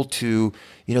been pulled to,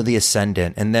 the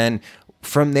ascendant. And then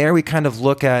from there, we kind of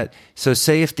look at, so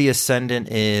say if the ascendant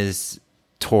is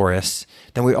Taurus,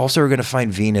 then we also are going to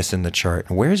find Venus in the chart.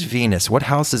 And where's Venus? What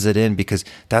house is it in? Because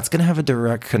that's going to have a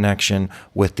direct connection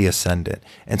with the ascendant.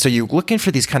 And so you're looking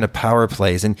for these kind of power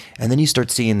plays, and then you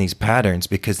start seeing these patterns,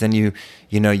 because then you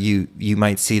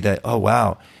might see that, oh,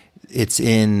 wow, it's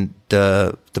in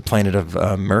the planet of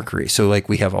Mercury. So like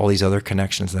we have all these other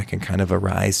connections that can kind of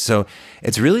arise. So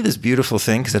it's really this beautiful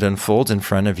thing, because it unfolds in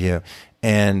front of you.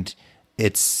 And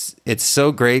it's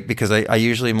so great because I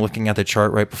usually am looking at the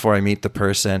chart right before I meet the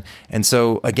person. And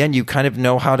so again, you kind of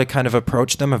know how to kind of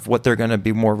approach them of what they're going to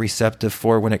be more receptive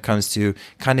for when it comes to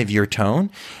kind of your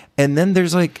tone. And then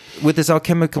there's like with this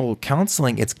alchemical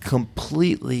counseling, it's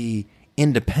completely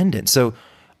independent. So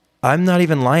I'm not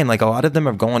even lying. Like a lot of them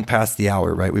are going past the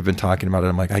hour, right? We've been talking about it.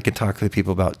 I'm like, I could talk to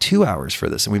people about 2 hours for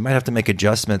this, and we might have to make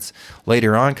adjustments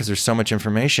later on because there's so much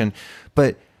information.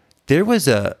 But there was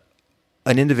an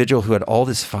individual who had all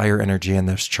this fire energy in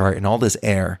this chart and all this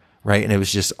air, right? And it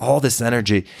was just all this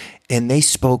energy. And they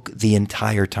spoke the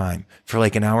entire time for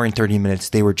like an hour and 30 minutes.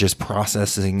 They were just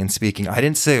processing and speaking. I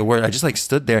didn't say a word. I just like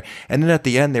stood there. And then at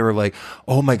the end, they were like,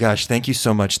 oh my gosh, thank you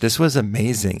so much. This was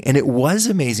amazing. And it was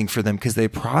amazing for them because they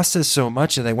processed so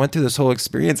much and they went through this whole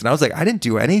experience. And I was like, I didn't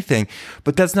do anything,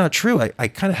 but that's not true. I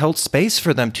kind of held space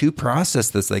for them to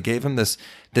process this. I gave them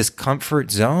this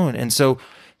comfort zone. And so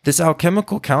this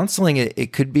alchemical counseling,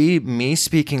 it could be me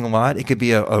speaking a lot. It could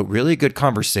be a really good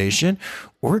conversation,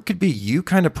 or it could be you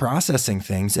kind of processing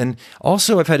things. And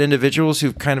also I've had individuals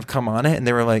who've kind of come on it and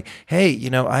they were like, hey, you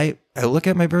know, I look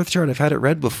at my birth chart. I've had it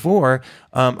read before.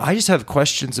 I just have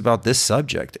questions about this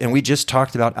subject. And we just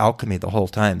talked about alchemy the whole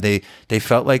time. They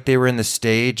felt like they were in the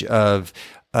stage of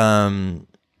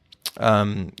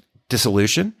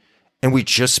dissolution. And we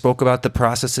just spoke about the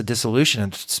process of dissolution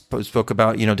and spoke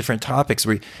about, you know, different topics.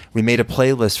 We made a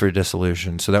playlist for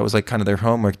dissolution. So that was like kind of their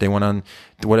homework. They went on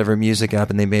whatever music app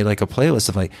and they made like a playlist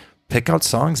of like, pick out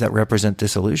songs that represent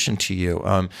dissolution to you.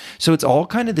 So it's all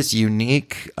kind of this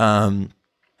unique,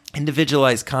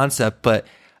 individualized concept. But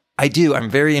I'm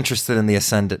very interested in the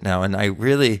ascendant now. And I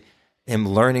really am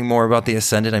learning more about the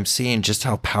ascendant. I'm seeing just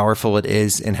how powerful it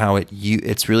is and how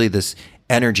it's really this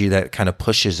energy that kind of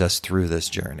pushes us through this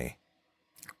journey.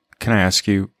 Can I ask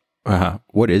you,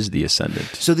 what is the ascendant?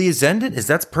 So the ascendant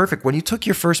that's perfect. When you took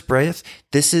your first breath,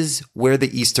 this is where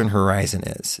the eastern horizon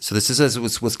is. So this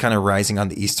is what's kind of rising on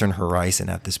the eastern horizon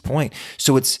at this point.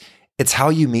 So it's how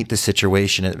you meet the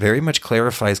situation. It very much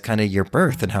clarifies kind of your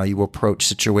birth and how you approach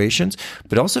situations,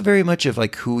 but also very much of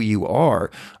like who you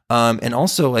are, and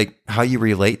also like how you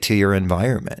relate to your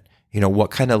environment. You know,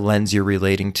 what kind of lens you're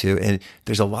relating to. And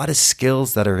there's a lot of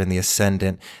skills that are in the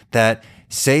ascendant that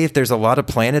say if there's a lot of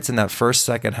planets in that first,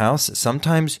 second house,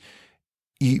 sometimes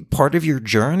part of your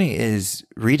journey is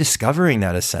rediscovering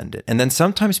that ascendant. And then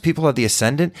sometimes people have the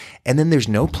ascendant and then there's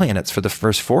no planets for the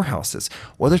first 4 houses.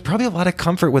 Well, there's probably a lot of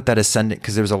comfort with that ascendant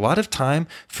because there's a lot of time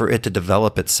for it to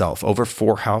develop itself over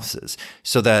 4 houses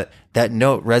so that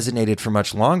note resonated for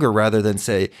much longer rather than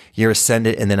say you're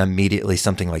ascendant and then immediately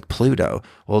something like Pluto.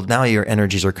 Well, now your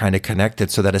energies are kind of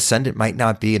connected. So that ascendant might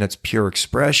not be in its pure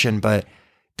expression, but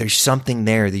there's something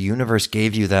there. The universe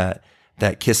gave you that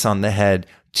kiss on the head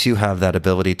to have that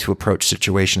ability to approach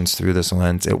situations through this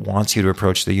lens. It wants you to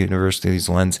approach the universe through these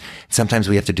lens. Sometimes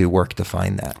we have to do work to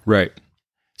find that. Right.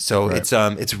 So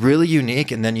right. It's really unique.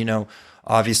 And then, you know,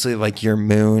 obviously like your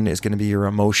moon is going to be your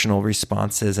emotional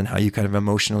responses and how you kind of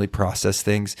emotionally process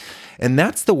things. And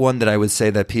that's the one that I would say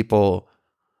that people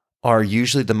are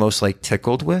usually the most like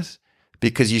tickled with,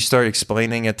 because you start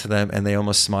explaining it to them and they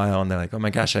almost smile and they're like, oh my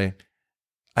gosh, I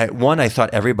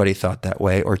thought everybody thought that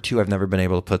way, or 2, I've never been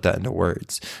able to put that into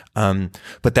words.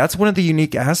 But that's one of the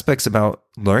unique aspects about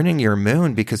learning your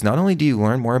moon, because not only do you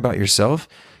learn more about yourself,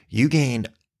 you gain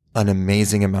an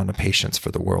amazing amount of patience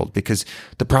for the world. Because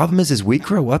the problem is we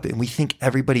grow up and we think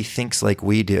everybody thinks like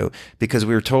we do, because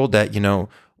we were told that, you know,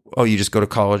 oh, you just go to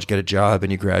college, get a job,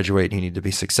 and you graduate and you need to be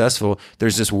successful.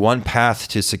 There's this one path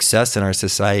to success in our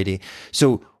society.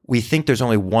 So we think there's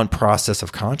only one process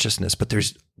of consciousness, but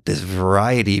there's this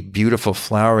variety, beautiful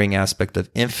flowering aspect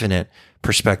of infinite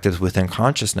perspectives within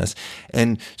consciousness.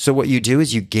 And so what you do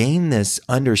is you gain this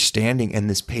understanding and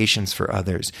this patience for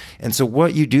others. And so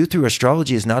what you do through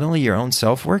astrology is not only your own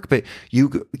self-work, but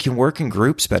you can work in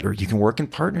groups better. You can work in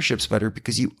partnerships better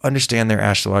because you understand their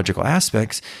astrological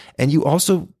aspects. And you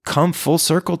also come full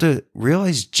circle to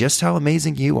realize just how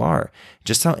amazing you are,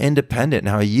 just how independent and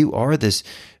how you are this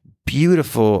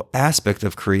beautiful aspect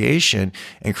of creation.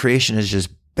 And creation is just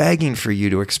begging for you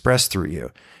to express through you.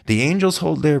 The angels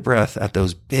hold their breath at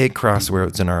those big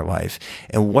crossroads in our life.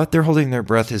 And what they're holding their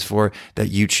breath is for that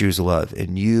you choose love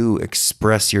and you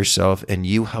express yourself and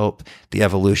you help the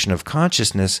evolution of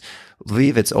consciousness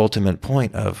leave its ultimate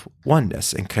point of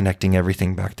oneness and connecting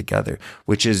everything back together,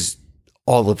 which is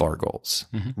all of our goals,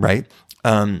 right?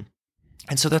 And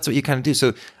so that's what you kind of do.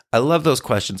 So I love those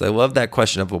questions. I love that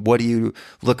question of what do you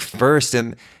look first?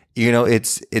 And you know,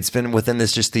 it's been within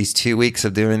these 2 weeks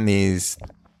of doing these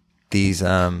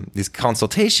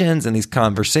consultations and these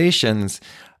conversations.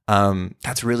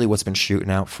 That's really what's been shooting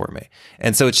out for me.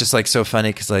 And so it's just like so funny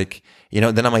because like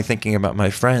then I'm like thinking about my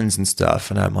friends and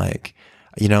stuff. And I'm like,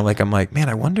 I'm like, man,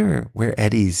 I wonder where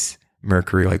Eddie's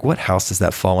Mercury, like what house does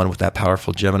that fall in with that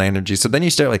powerful Gemini energy? So then you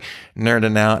start like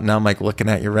nerding out, and now I'm like looking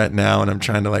at you right now, and I'm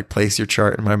trying to like place your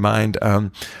chart in my mind.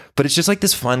 But it's just like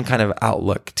this fun kind of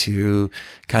outlook to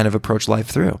kind of approach life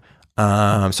through. So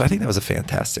I think that was a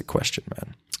fantastic question,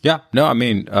 man. Yeah, no, I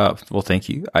mean, well, thank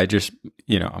you. I just,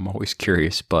 I'm always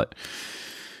curious, but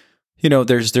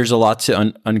there's a lot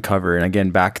to uncover. And again,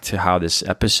 back to how this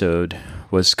episode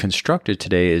was constructed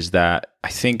today is that I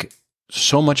think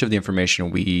so much of the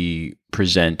information we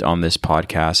present on this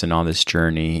podcast and on this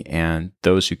journey, and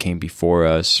those who came before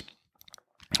us,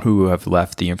 who have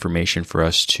left the information for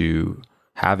us to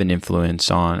have an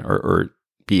influence on, or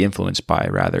be influenced by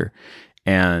rather,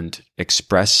 and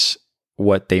express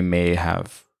what they may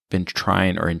have been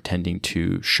trying or intending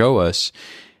to show us,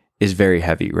 is very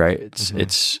heavy, right?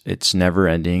 It's never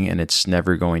ending, and it's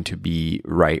never going to be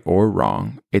right or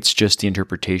wrong. It's just the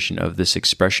interpretation of this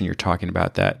expression you're talking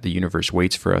about that the universe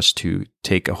waits for us to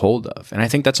take a hold of. And I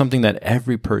think that's something that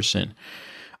every person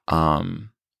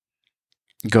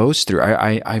goes through.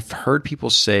 I've heard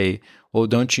people say, well,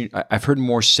 I've heard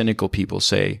more cynical people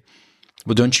say,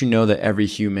 well, don't you know that every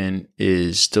human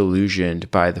is delusioned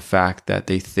by the fact that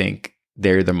they think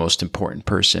they're the most important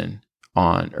person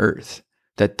on earth?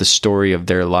 That the story of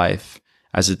their life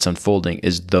as it's unfolding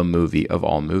is the movie of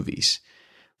all movies.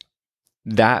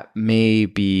 That may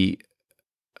be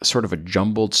sort of a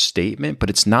jumbled statement,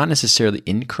 but it's not necessarily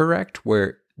incorrect,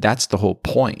 where that's the whole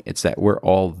point. It's that we're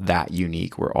all that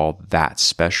unique. We're all that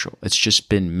special. It's just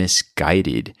been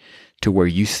misguided to where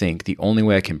you think the only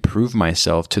way I can prove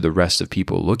myself to the rest of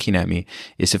people looking at me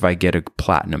is if I get a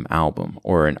platinum album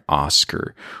or an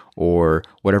Oscar or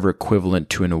whatever equivalent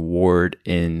to an award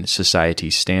in society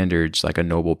standards, like a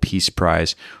Nobel Peace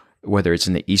Prize, whether it's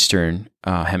in the Eastern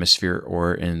hemisphere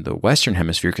or in the Western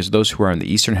hemisphere, because those who are in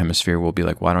the Eastern hemisphere will be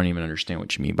like, well, I don't even understand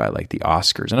what you mean by like the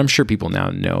Oscars. And I'm sure people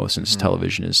now know, since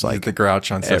television is like the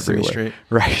Grouch on Sesame everywhere. Street.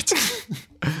 Right.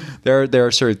 There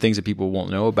are certain things that people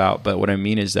won't know about, but what I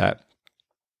mean is that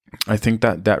I think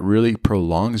that really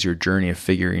prolongs your journey of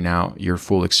figuring out your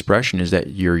full expression, is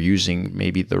that you're using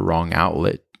maybe the wrong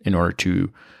outlet in order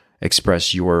to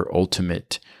express your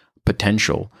ultimate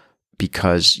potential,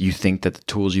 because you think that the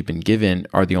tools you've been given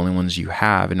are the only ones you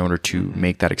have in order to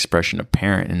make that expression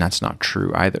apparent. And that's not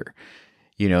true either.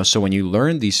 So when you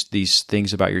learn these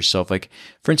things about yourself, like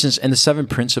for instance, in the 7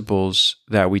 principles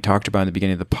that we talked about in the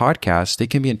beginning of the podcast, they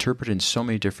can be interpreted in so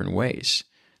many different ways.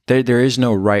 There is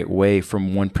no right way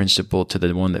from one principle to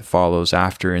the one that follows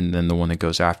after, and then the one that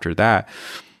goes after that,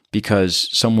 because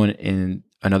someone in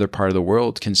another part of the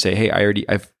world can say, hey,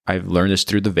 I've learned this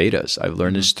through the Vedas. I've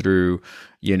learned this through,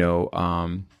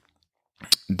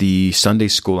 the Sunday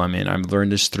school I'm in. I've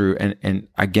learned this through, and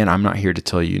again, I'm not here to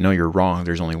tell you, no, you're wrong.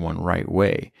 There's only one right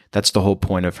way. That's the whole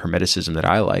point of Hermeticism that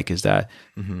I like, is that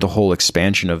the whole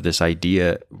expansion of this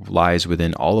idea lies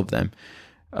within all of them.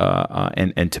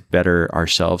 And to better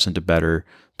ourselves and to better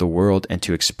the world and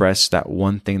to express that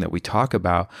one thing that we talk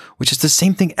about, which is the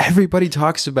same thing everybody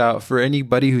talks about for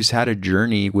anybody who's had a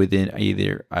journey within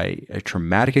either a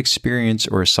traumatic experience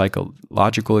or a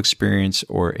psychological experience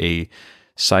or a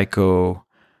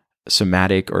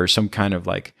psychosomatic or some kind of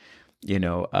like,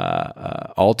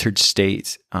 altered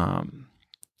state,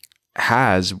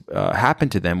 has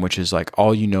happened to them, which is like,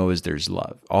 all you know is there's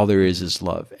love. All there is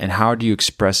love. And how do you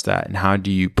express that? And how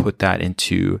do you put that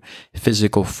into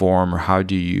physical form, or how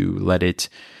do you let it,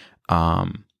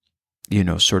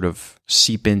 sort of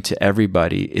seep into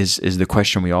everybody is the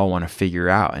question we all want to figure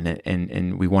out.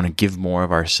 And we want to give more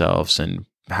of ourselves and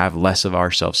have less of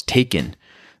ourselves taken.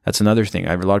 That's another thing.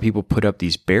 A lot of people put up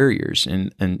these barriers,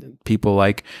 and people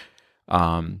like,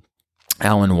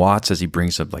 Alan Watts, as he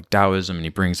brings up like Taoism and he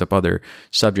brings up other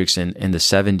subjects in the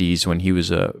 70s when he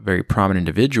was a very prominent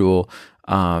individual,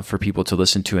 for people to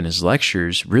listen to in his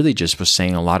lectures, really just was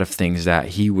saying a lot of things that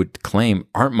he would claim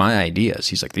aren't my ideas.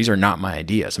 He's like, these are not my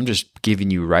ideas. I'm just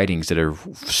giving you writings that are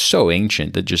so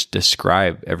ancient that just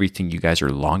describe everything you guys are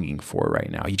longing for right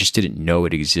now. You just didn't know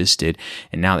it existed.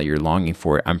 And now that you're longing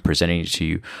for it, I'm presenting it to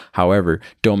you. However,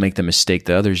 don't make the mistake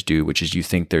that others do, which is you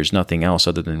think there's nothing else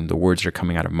other than the words that are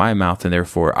coming out of my mouth, and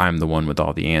therefore I'm the one with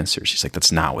all the answers. He's like,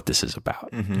 that's not what this is about.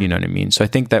 You know what I mean? So I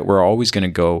think that we're always going to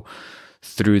go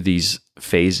through these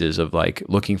phases of like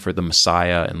looking for the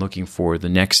Messiah and looking for the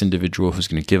next individual who's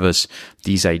going to give us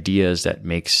these ideas that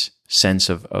makes sense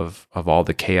of all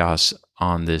the chaos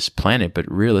on this planet. But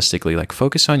realistically, like,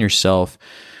 focus on yourself,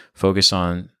 focus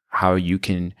on how you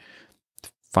can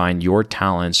find your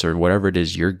talents or whatever it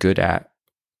is you're good at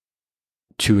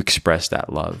to express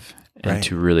that love. and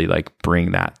to really like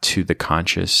bring that to the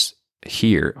conscious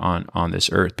here on this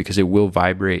earth, because it will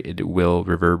vibrate, it will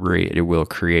reverberate, it will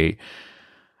create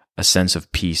a sense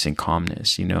of peace and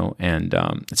calmness, and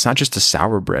it's not just the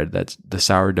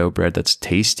sourdough bread that's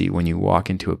tasty when you walk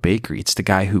into a bakery. It's the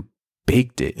guy who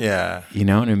baked it. Yeah. You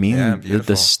know what I mean? Yeah,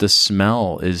 the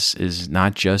smell is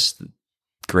not just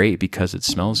great because it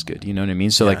smells good. You know what I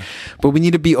mean? So but we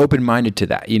need to be open-minded to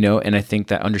that, and I think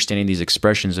that understanding these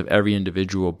expressions of every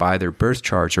individual by their birth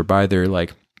charts or by their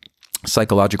like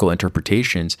psychological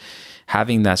interpretations,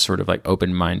 having that sort of like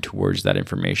open mind towards that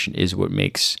information is what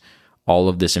makes all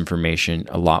of this information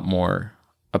a lot more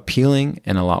appealing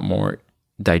and a lot more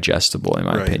digestible, in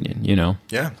my opinion,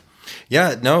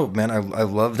 Yeah, no, man, I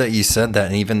love that you said that.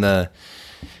 And even the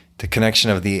connection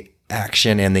of the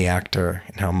action and the actor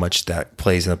and how much that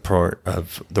plays a part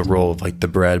of the role of like the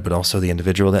bread, but also the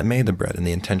individual that made the bread and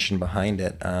the intention behind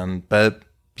it. But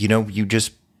you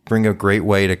just bring a great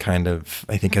way to kind of,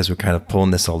 I think as we're kind of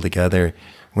pulling this all together,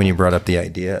 when you brought up the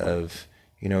idea of,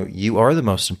 you are the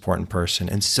most important person,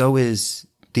 and so is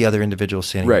the other individual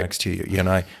standing next to you.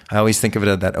 I always think of it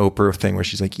as that Oprah thing where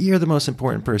she's like, you're the most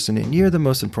important person and you're the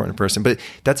most important person. But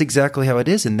that's exactly how it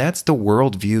is. And that's the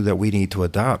worldview that we need to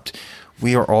adopt.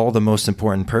 We are all the most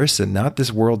important person, not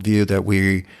this worldview that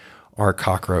we are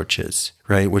cockroaches,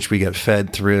 right? Which we get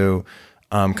fed through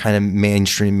kind of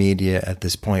mainstream media at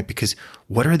this point. Because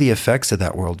what are the effects of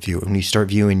that worldview when you start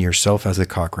viewing yourself as a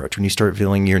cockroach, when you start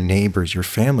viewing your neighbors, your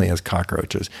family as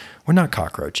cockroaches? We're not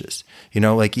cockroaches.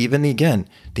 Like even again,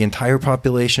 the entire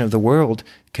population of the world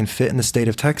can fit in the state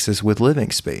of Texas with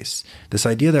living space. This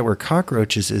idea that we're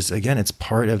cockroaches is, again, it's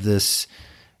part of this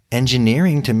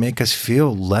engineering to make us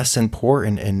feel less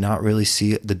important and not really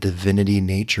see the divinity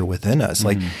nature within us.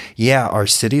 Like, are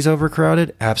cities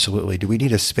overcrowded? Absolutely. Do we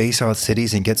need to space out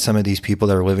cities and get some of these people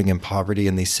that are living in poverty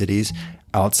in these cities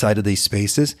outside of these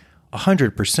spaces?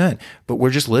 100%. But we're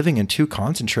just living in too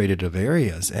concentrated of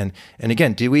areas. And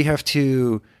again, do we have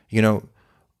to,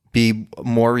 be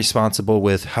more responsible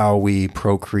with how we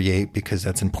procreate because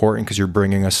that's important because you're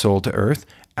bringing a soul to earth?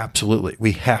 Absolutely.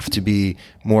 We have to be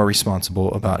more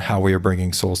responsible about how we are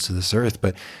bringing souls to this earth.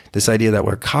 But this idea that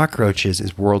we're cockroaches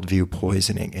is worldview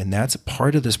poisoning. And that's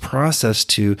part of this process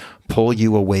to pull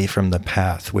you away from the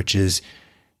path, which is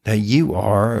that you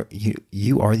are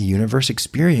the universe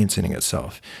experiencing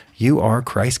itself. You are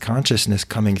Christ consciousness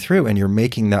coming through, and you're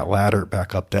making that ladder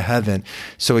back up to heaven.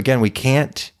 So again, we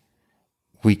can't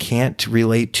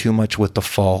relate too much with the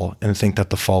fall and think that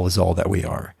the fall is all that we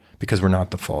are, because we're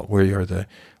not the fall. We're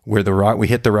the rock. We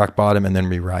hit the rock bottom and then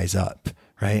we rise up,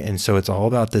 right? And so it's all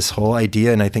about this whole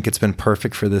idea, and I think it's been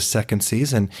perfect for this second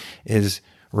season, is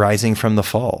rising from the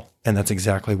fall. And that's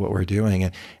exactly what we're doing.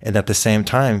 And at the same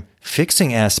time,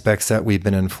 fixing aspects that we've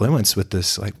been influenced with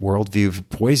this like worldview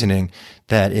poisoning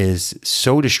that is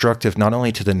so destructive, not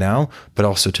only to the now, but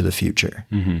also to the future,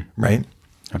 right?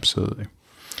 Absolutely.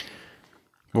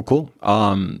 Well, cool.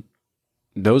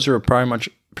 Those are pretty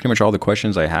much all the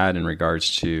questions I had in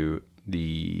regards to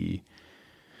the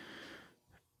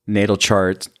natal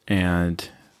chart and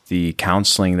the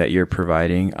counseling that you're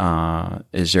providing.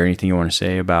 Is there anything you want to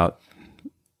say about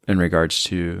in regards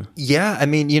to? Yeah, I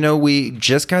mean, we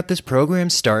just got this program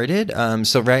started.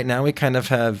 So right now we kind of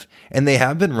have, and they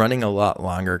have been running a lot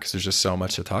longer because there's just so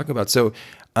much to talk about. So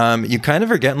you kind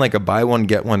of are getting like a buy one,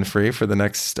 get one free for the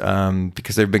next,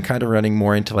 because they've been kind of running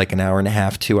more into like an hour and a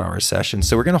half, 2-hour sessions.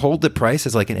 So we're going to hold the price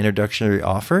as like an introductory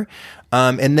offer.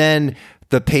 And then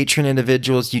the patron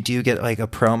individuals, you do get like a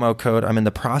promo code. I'm in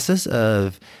the process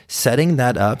of setting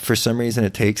that up. For some reason,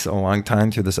 it takes a long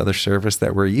time through this other service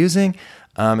that we're using.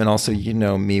 And also,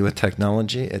 me with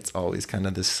technology, it's always kind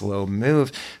of this slow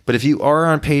move. But if you are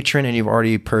on Patreon and you've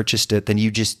already purchased it, then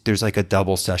there's like a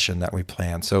double session that we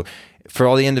plan. So for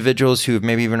all the individuals who have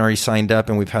maybe even already signed up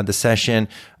and we've had the session,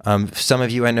 some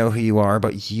of you, I know who you are,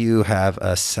 but you have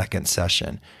a second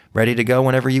session ready to go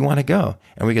whenever you want to go.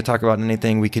 And we could talk about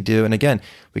anything we could do. And again,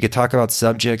 we could talk about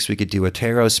subjects. We could do a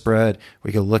tarot spread.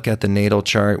 We could look at the natal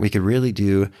chart. We could really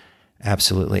do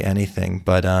absolutely anything.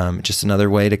 But just another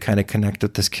way to kind of connect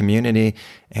with this community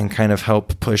and kind of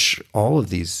help push all of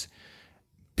these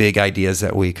big ideas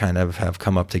that we kind of have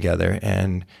come up together.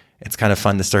 And it's kind of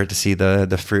fun to start to see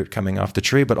the fruit coming off the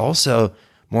tree, but also,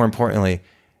 more importantly,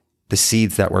 the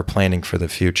seeds that we're planting for the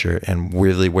future and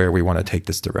really where we want to take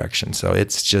this direction. So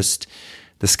it's just,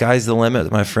 the sky's the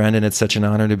limit, my friend, and it's such an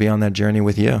honor to be on that journey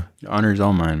with you. The honor's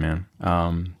all mine, man.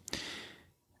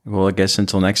 Well, I guess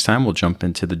until next time, we'll jump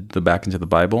into back into the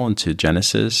Bible, into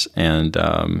Genesis, and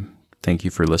thank you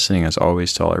for listening, as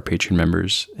always, to all our Patreon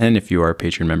members. And if you are a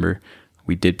Patreon member,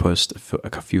 we did post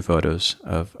a few photos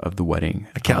of the wedding.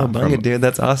 A cowabunga, dude.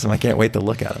 That's awesome. I can't wait to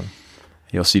look at them.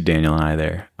 You'll see Daniel and I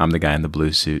there. I'm the guy in the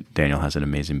blue suit. Daniel has an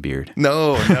amazing beard.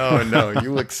 No.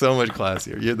 You look so much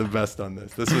classier. You're the best on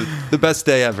this. This was the best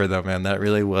day ever, though, man. That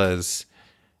really was.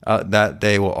 That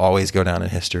day will always go down in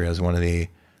history as one of the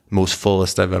most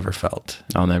fullest I've ever felt.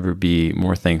 I'll never be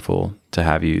more thankful to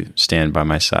have you stand by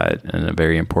my side in a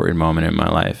very important moment in my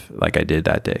life like I did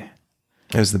that day.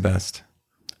 It was the best.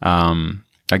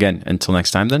 Again, until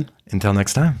next time then. Until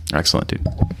next time. Excellent, dude.